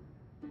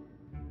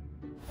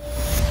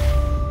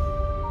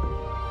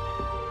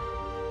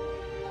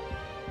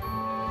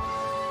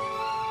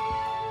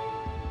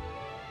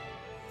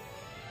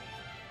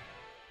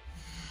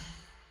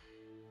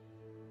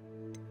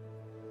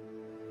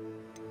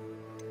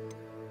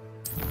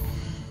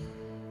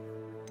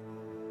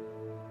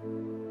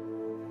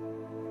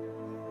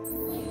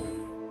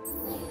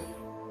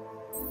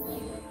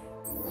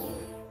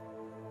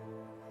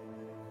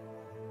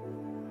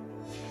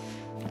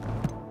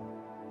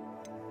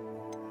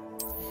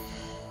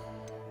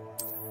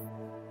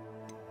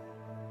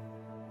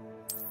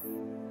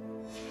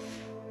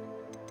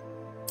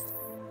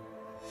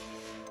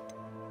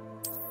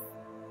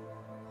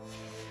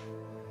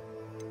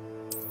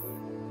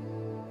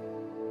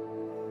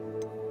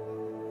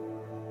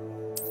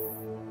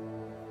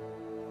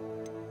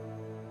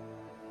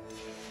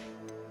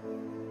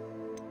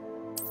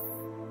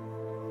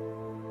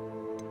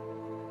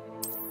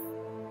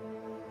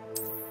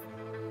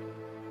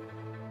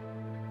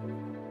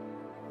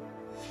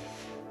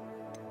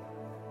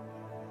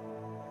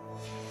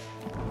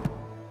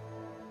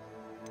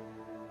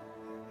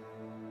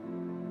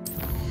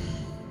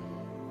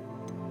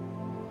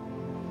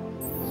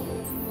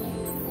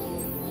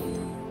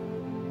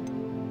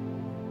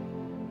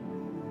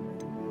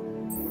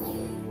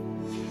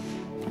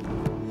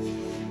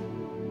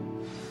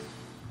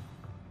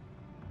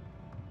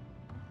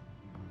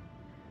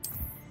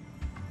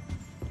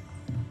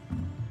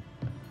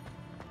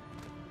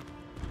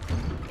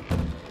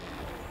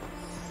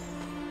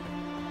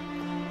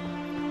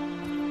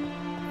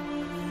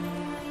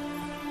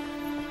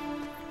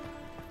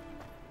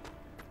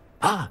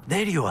 Ah,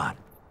 there you are.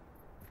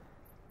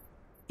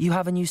 You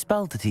have a new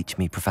spell to teach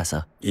me,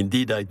 Professor?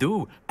 Indeed I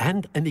do,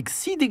 and an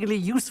exceedingly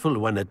useful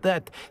one at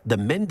that. The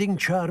mending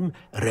charm,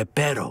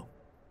 Reparo.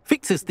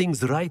 Fixes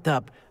things right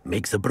up,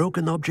 makes a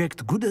broken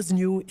object good as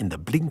new in the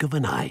blink of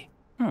an eye.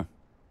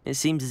 It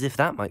seems as if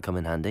that might come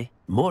in handy.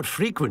 More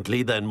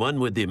frequently than one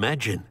would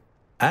imagine.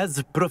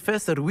 As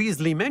Professor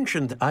Weasley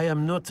mentioned, I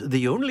am not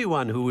the only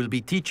one who will be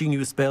teaching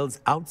you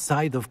spells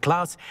outside of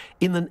class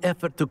in an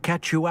effort to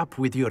catch you up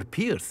with your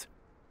peers.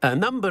 A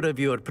number of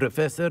your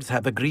professors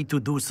have agreed to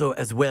do so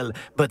as well,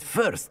 but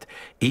first,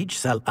 each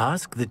shall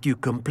ask that you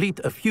complete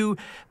a few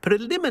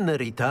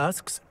preliminary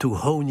tasks to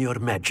hone your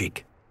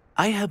magic.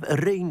 I have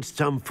arranged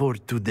some for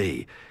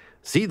today.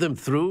 See them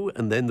through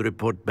and then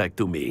report back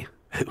to me.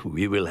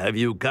 We will have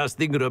you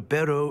casting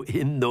Reparo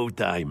in no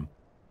time.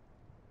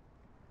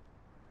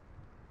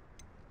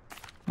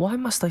 Why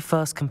must I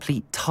first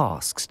complete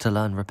tasks to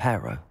learn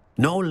Reparo?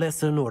 No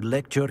lesson or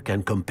lecture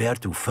can compare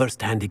to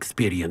first-hand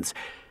experience,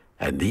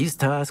 and these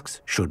tasks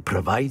should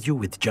provide you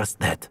with just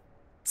that.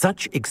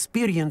 Such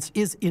experience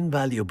is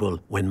invaluable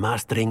when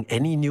mastering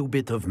any new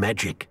bit of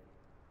magic.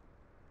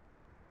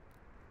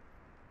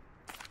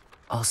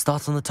 I'll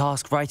start on the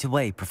task right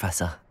away,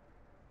 Professor.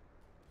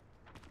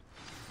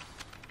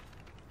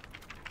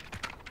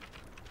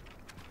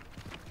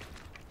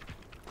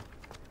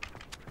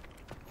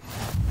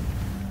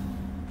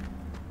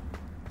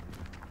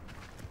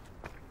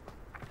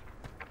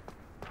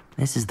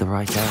 This is the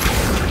right area.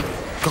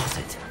 Got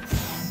it.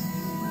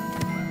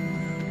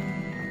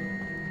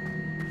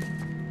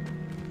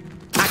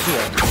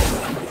 Accio.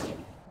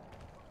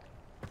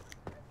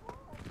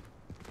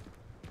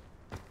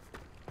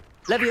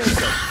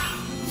 Levioso.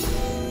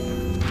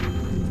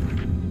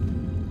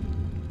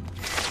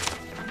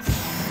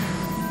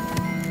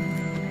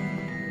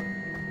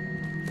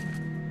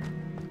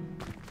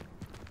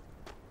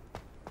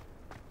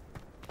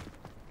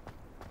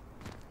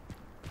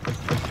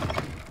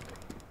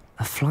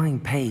 A flying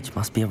page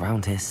must be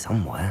around here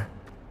somewhere.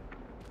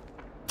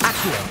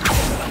 Accio.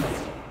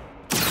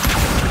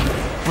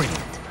 Brilliant.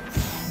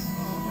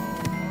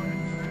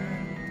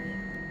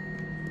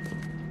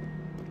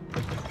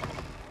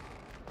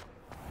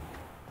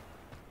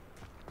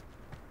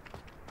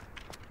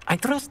 I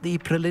trust the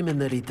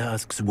preliminary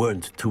tasks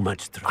weren't too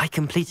much trouble. I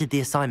completed the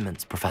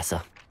assignments,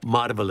 Professor.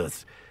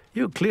 Marvelous.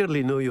 You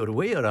clearly know your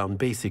way around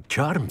basic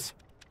charms.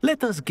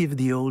 Let us give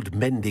the old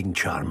mending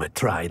charm a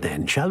try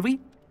then, shall we?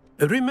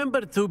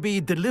 Remember to be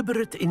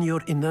deliberate in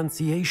your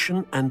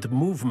enunciation and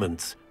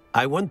movements.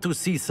 I want to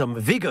see some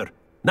vigor.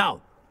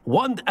 Now,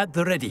 wand at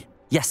the ready.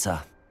 Yes, sir.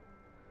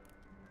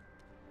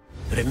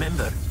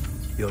 Remember,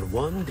 your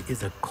wand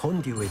is a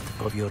conduit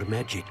of your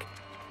magic.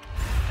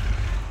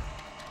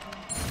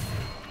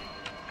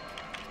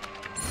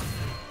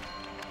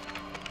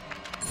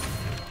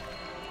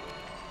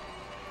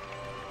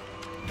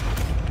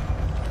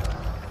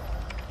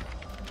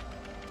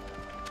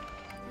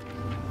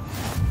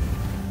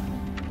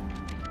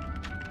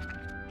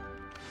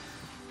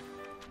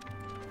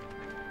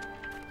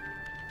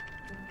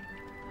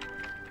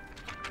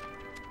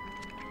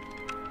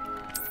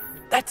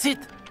 That's it!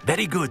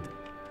 Very good.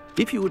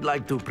 If you would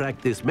like to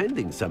practice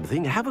mending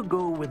something, have a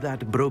go with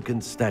that broken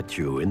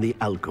statue in the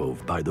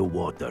alcove by the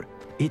water.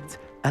 It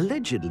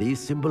allegedly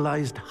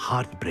symbolized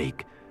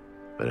heartbreak.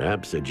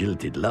 Perhaps a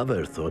jilted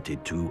lover thought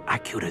it too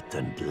accurate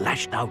and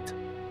lashed out.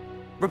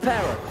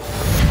 Reparo.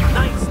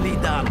 Nicely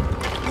done.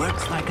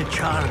 Works like a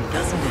charm,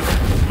 doesn't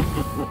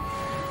it?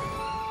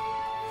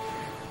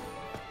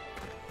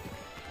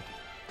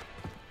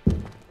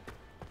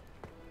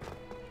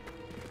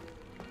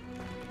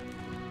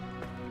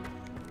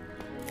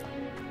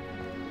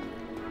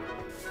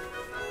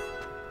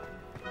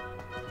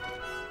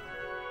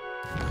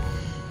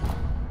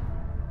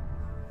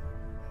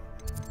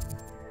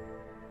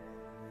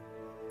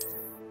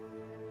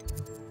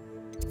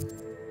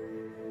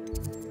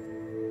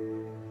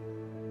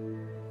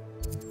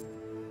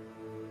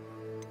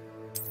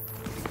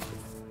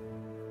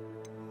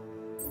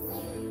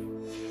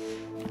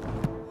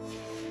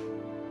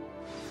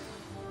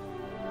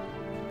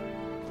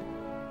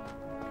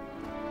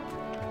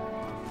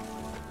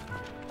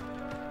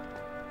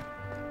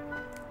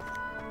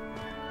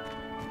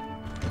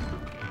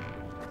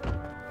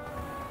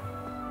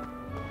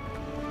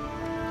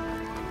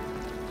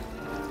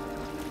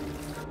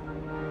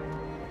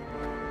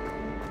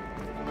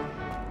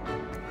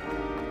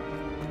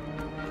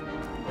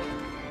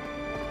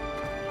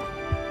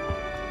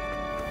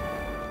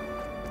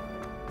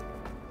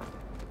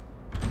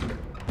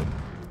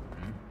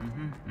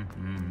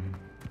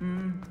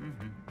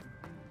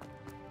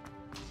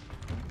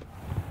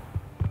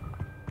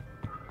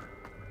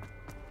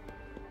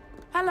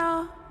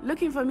 Hello,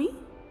 looking for me?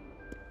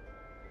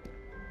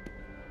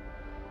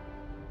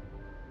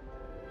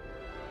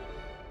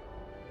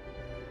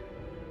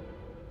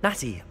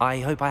 Natty, I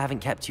hope I haven't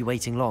kept you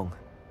waiting long.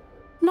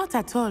 Not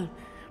at all.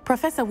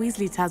 Professor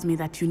Weasley tells me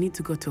that you need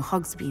to go to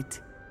Hogsmeade.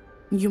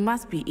 You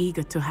must be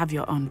eager to have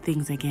your own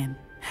things again.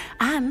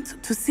 And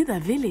to see the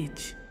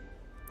village.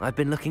 I've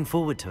been looking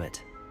forward to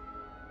it.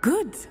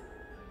 Good.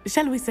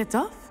 Shall we set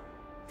off?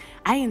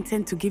 I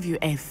intend to give you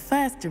a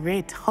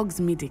first-rate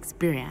Hogsmeade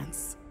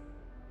experience.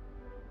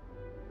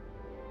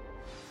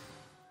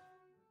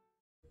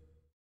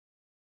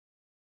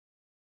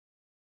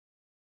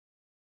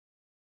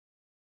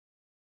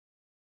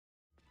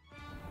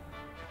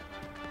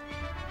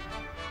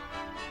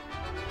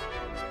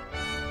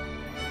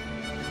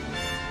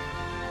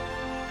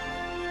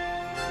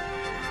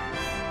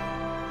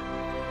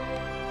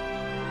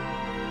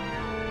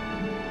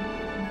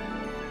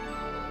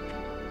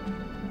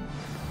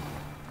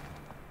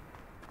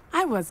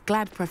 I was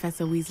glad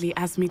Professor Weasley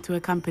asked me to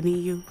accompany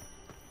you.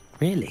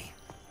 Really?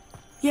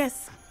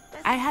 Yes,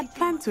 I had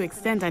planned to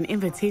extend an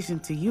invitation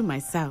to you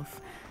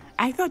myself.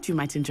 I thought you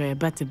might enjoy a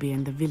butterbeer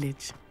in the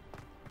village.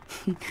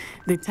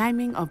 The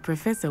timing of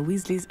Professor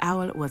Weasley's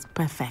owl was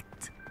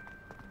perfect.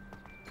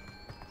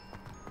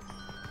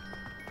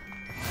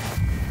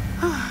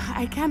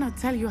 I cannot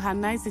tell you how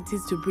nice it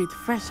is to breathe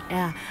fresh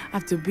air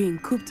after being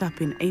cooped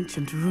up in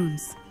ancient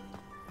rooms.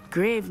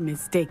 Grave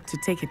mistake to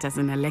take it as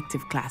an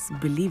elective class,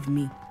 believe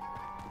me.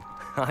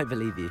 I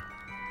believe you.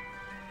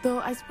 Though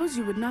I suppose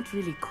you would not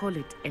really call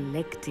it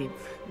elective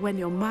when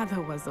your mother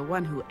was the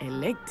one who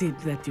elected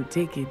that you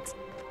take it.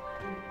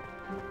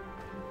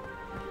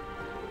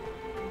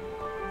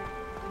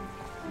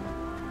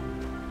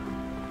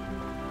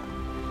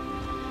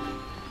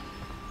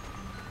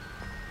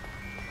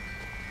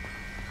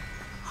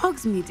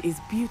 Hogsmeade is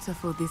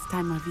beautiful this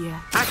time of year.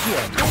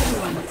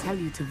 Everyone will tell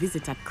you to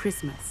visit at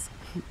Christmas.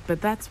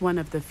 But that's one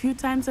of the few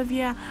times of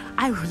year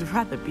I would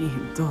rather be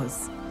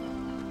indoors.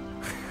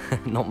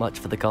 Not much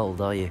for the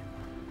cold, are you?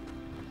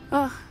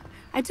 Oh,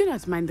 I do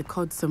not mind the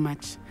cold so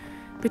much,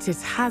 but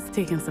it has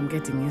taken some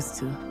getting used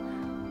to.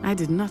 I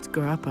did not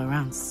grow up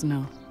around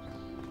snow.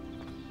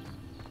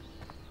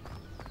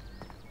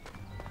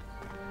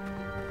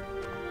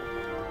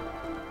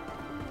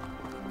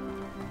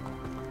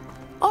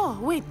 Oh,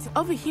 wait,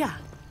 over here.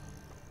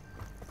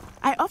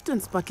 I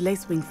often spot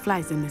lacewing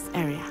flies in this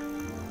area.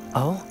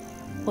 Oh?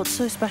 What's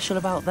so special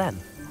about them?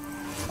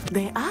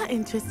 They are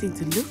interesting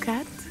to look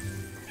at,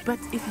 but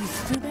if you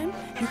stew them,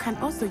 you can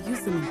also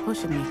use them in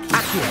potion making.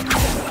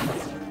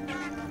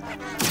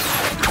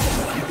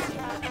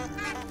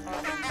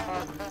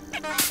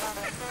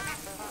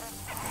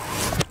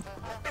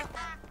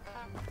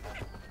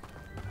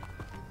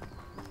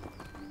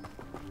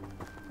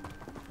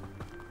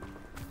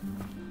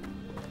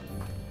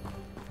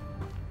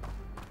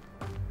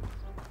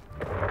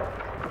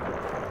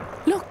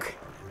 Look,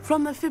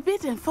 from the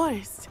Forbidden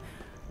Forest,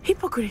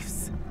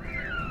 hippogriffs.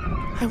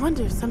 I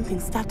wonder if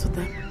something startled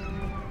them.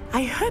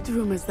 I heard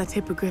rumors that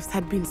hippogriffs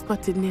had been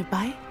spotted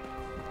nearby. Do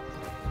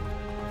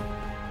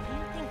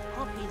you think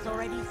Poppy's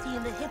already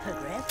seen the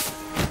hippogriff?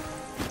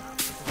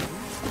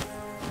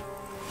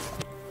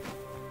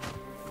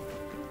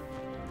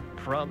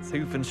 Prance,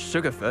 Hoof, and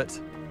Sugarfoot.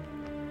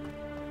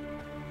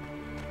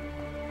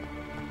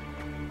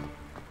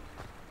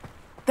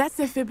 That's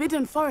the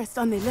Forbidden Forest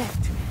on the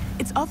left.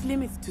 It's off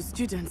limits to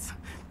students,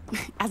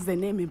 as the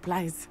name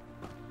implies.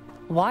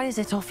 Why is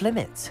it off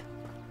limits?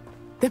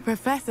 The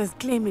professors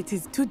claim it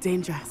is too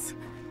dangerous.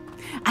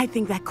 I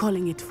think that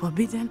calling it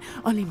forbidden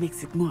only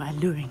makes it more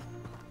alluring.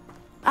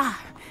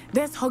 Ah,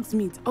 there's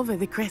Hogsmeade over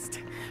the crest.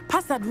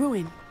 Past that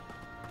ruin.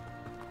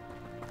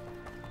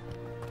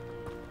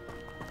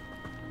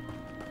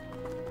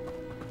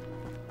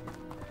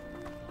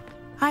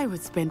 I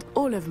would spend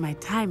all of my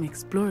time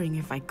exploring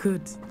if I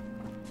could.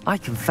 I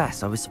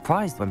confess I was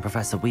surprised when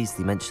Professor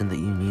Weasley mentioned that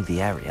you knew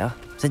the area,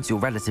 since you're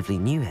relatively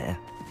new here.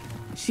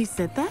 She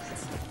said that?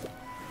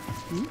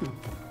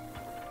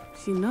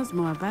 She knows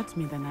more about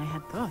me than I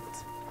had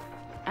thought.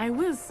 I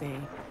will say,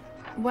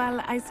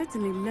 while I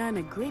certainly learn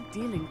a great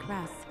deal in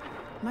class,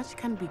 much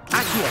can be gained.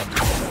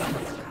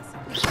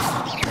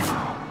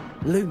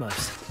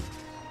 Lumos.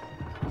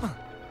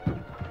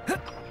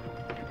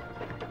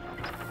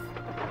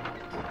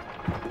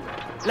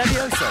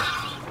 Levioso.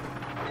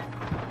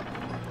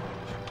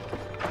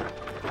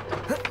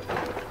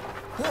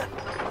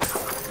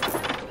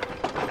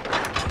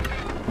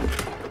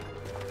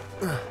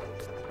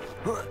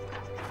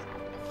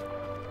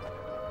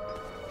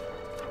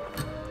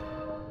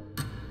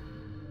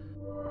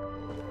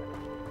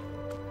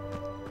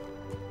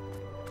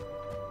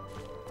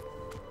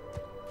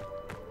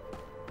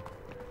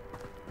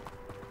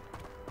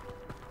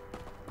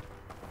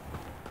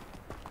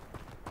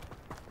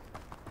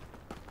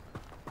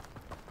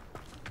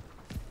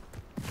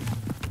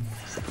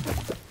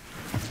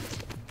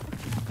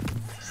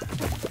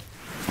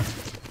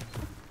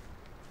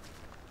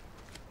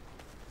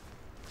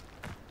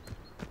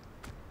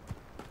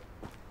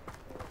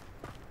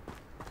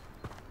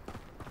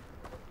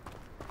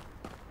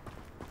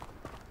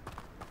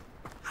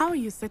 How are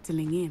you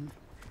settling in?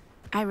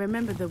 I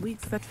remember the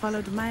weeks that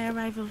followed my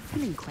arrival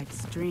feeling quite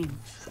strange.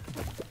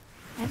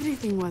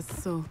 Everything was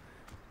so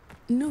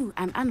new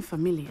and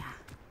unfamiliar.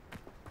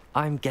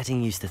 I'm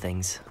getting used to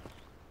things.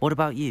 What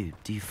about you?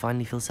 Do you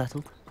finally feel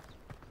settled?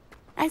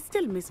 I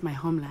still miss my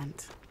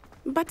homeland,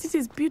 but it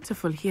is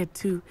beautiful here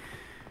too.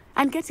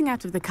 And getting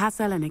out of the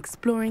castle and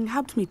exploring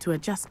helped me to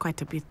adjust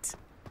quite a bit.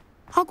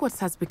 Hogwarts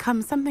has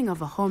become something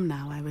of a home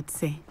now, I would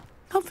say.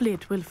 Hopefully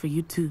it will for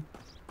you too.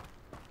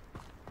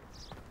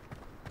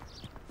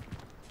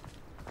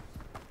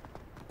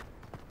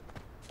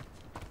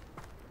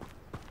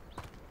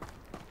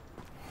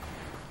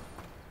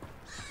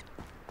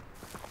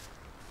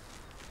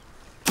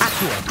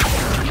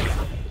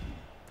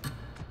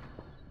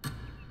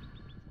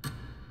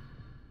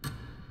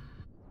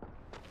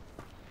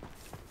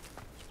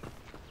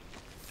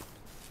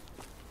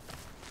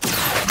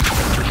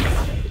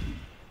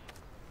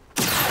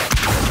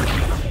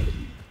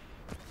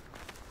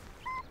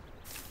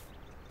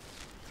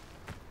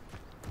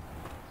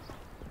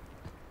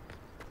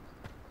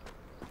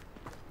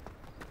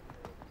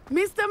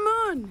 Mr.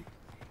 Moon!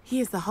 He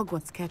is the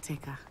Hogwarts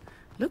caretaker.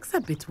 Looks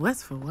a bit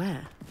worse for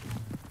wear.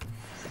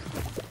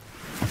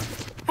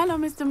 Hello,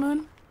 Mr.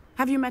 Moon.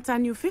 Have you met our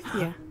new fifth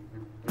year?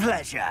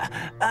 Pleasure.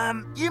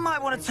 You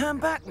might want to turn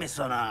back, Miss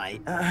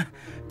On-Eye.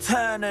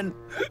 Turn and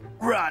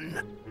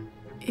run.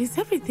 Is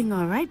everything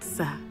all right,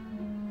 sir?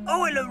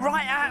 Oh, it looked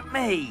right at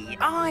me.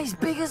 Eyes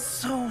big as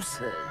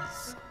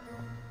saucers.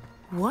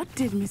 What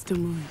did Mr.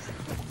 Moon?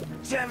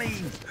 Jelly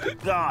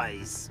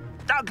eyes.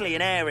 Ugly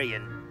and airy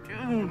and...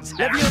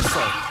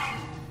 Leviosa.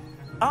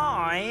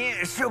 I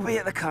shall be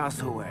at the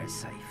castle where it's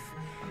safe.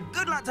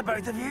 Good luck to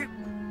both of you.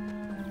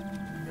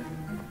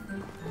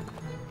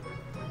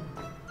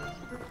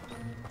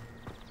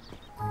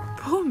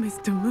 Poor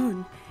Mr.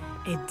 Moon,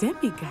 a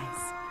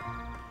demiguise.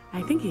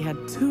 I think he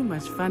had too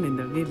much fun in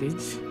the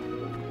village.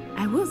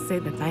 I will say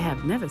that I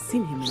have never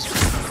seen him in such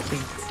a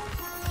state.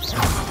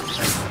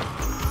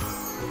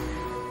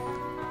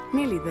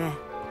 Nearly there.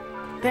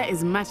 There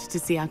is much to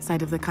see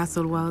outside of the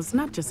castle walls,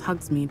 not just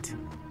Hogsmeade.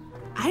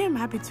 I am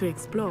happy to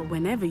explore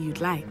whenever you'd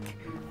like.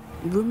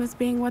 Rumors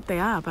being what they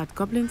are about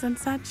goblins and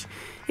such,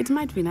 it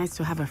might be nice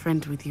to have a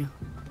friend with you.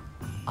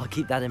 I'll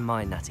keep that in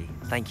mind, Natty.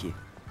 Thank you.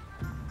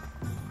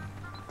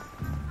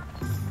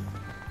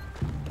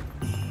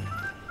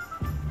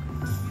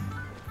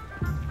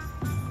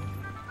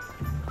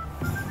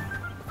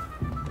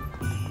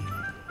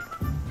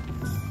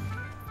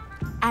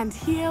 And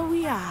here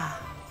we are.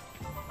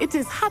 It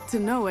is hard to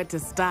know where to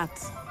start.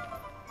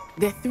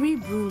 The Three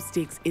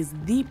Broomsticks is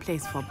the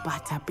place for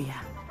butterbeer.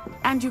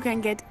 And you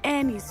can get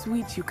any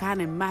sweet you can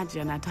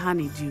imagine at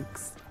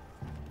Honeydukes.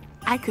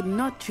 I could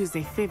not choose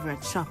a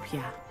favorite shop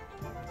here.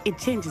 It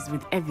changes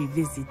with every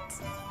visit.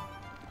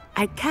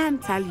 I can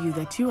tell you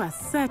that you are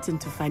certain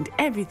to find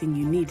everything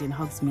you need in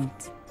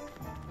Hogsmeade.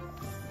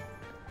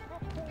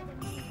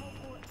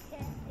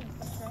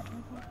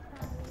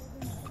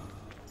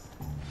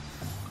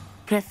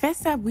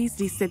 Professor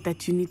Weasley said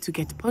that you need to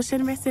get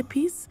potion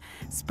recipes,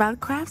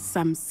 spellcrafts,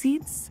 some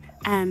seeds,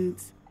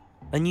 and...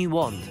 a new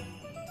wand.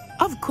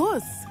 Of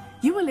course!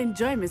 You will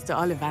enjoy Mr.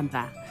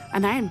 Ollivander,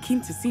 and I am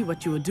keen to see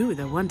what you will do with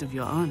a wand of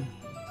your own.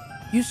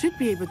 You should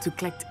be able to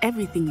collect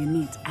everything you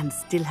need and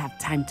still have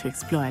time to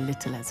explore a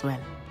little as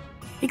well.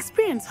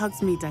 Experience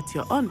Hogsmeade at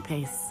your own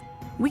pace.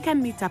 We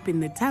can meet up in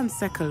the town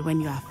circle when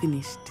you are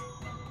finished.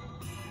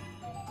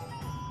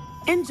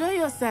 Enjoy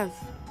yourself.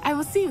 I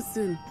will see you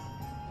soon.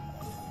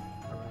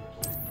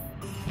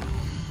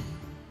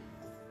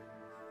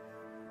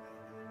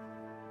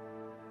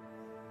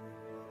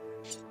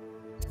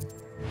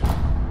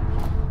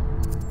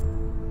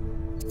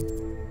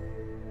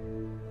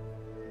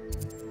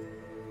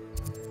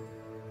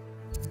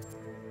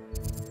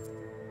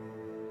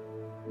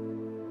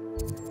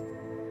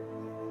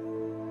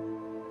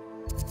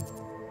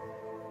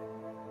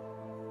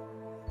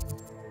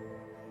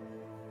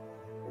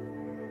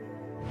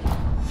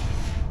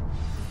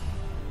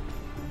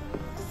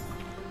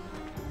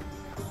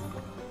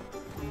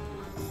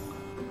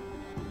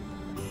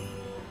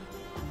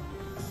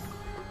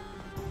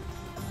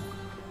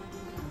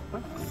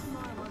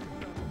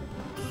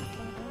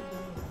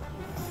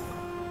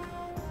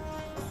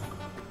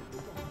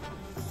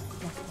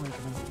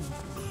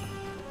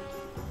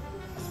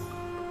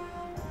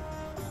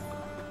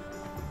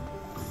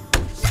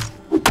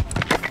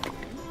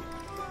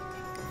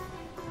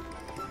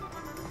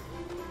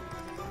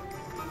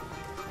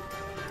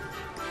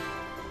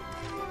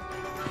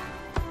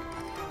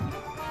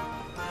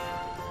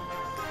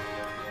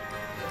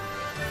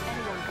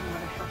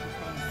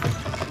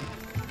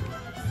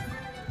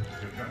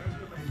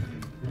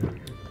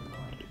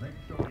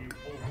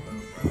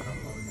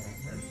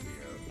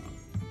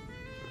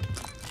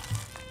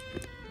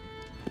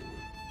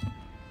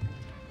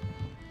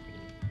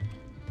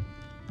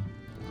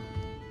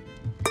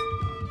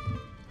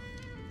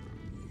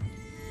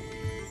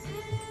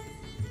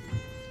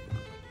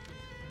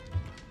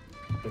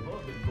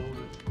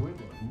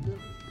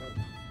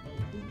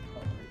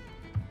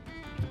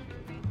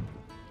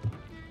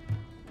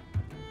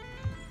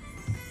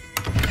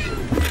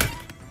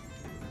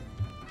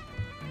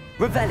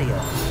 Revelio.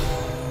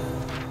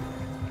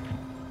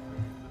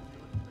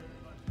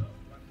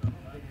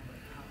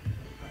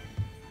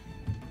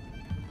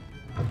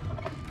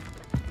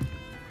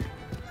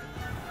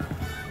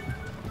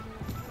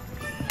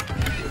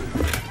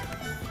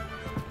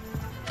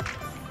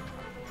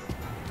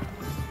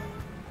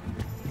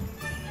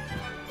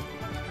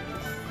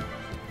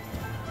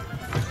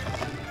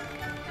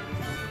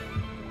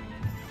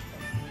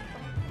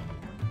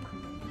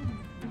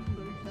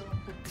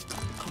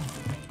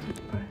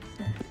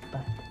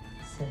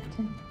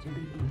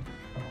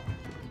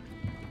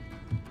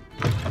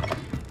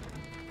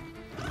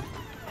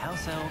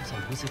 What a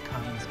wizard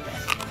Carling's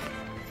best.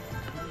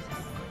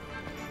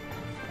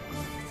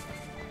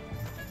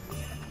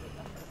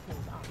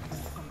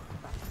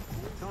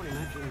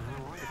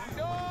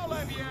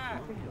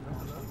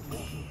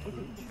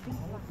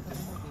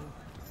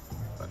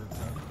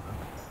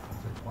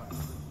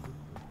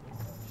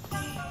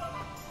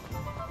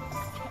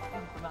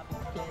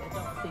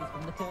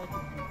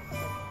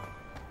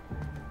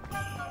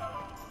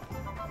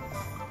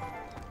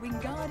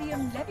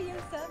 Wingardium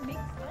Leviosa makes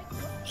like...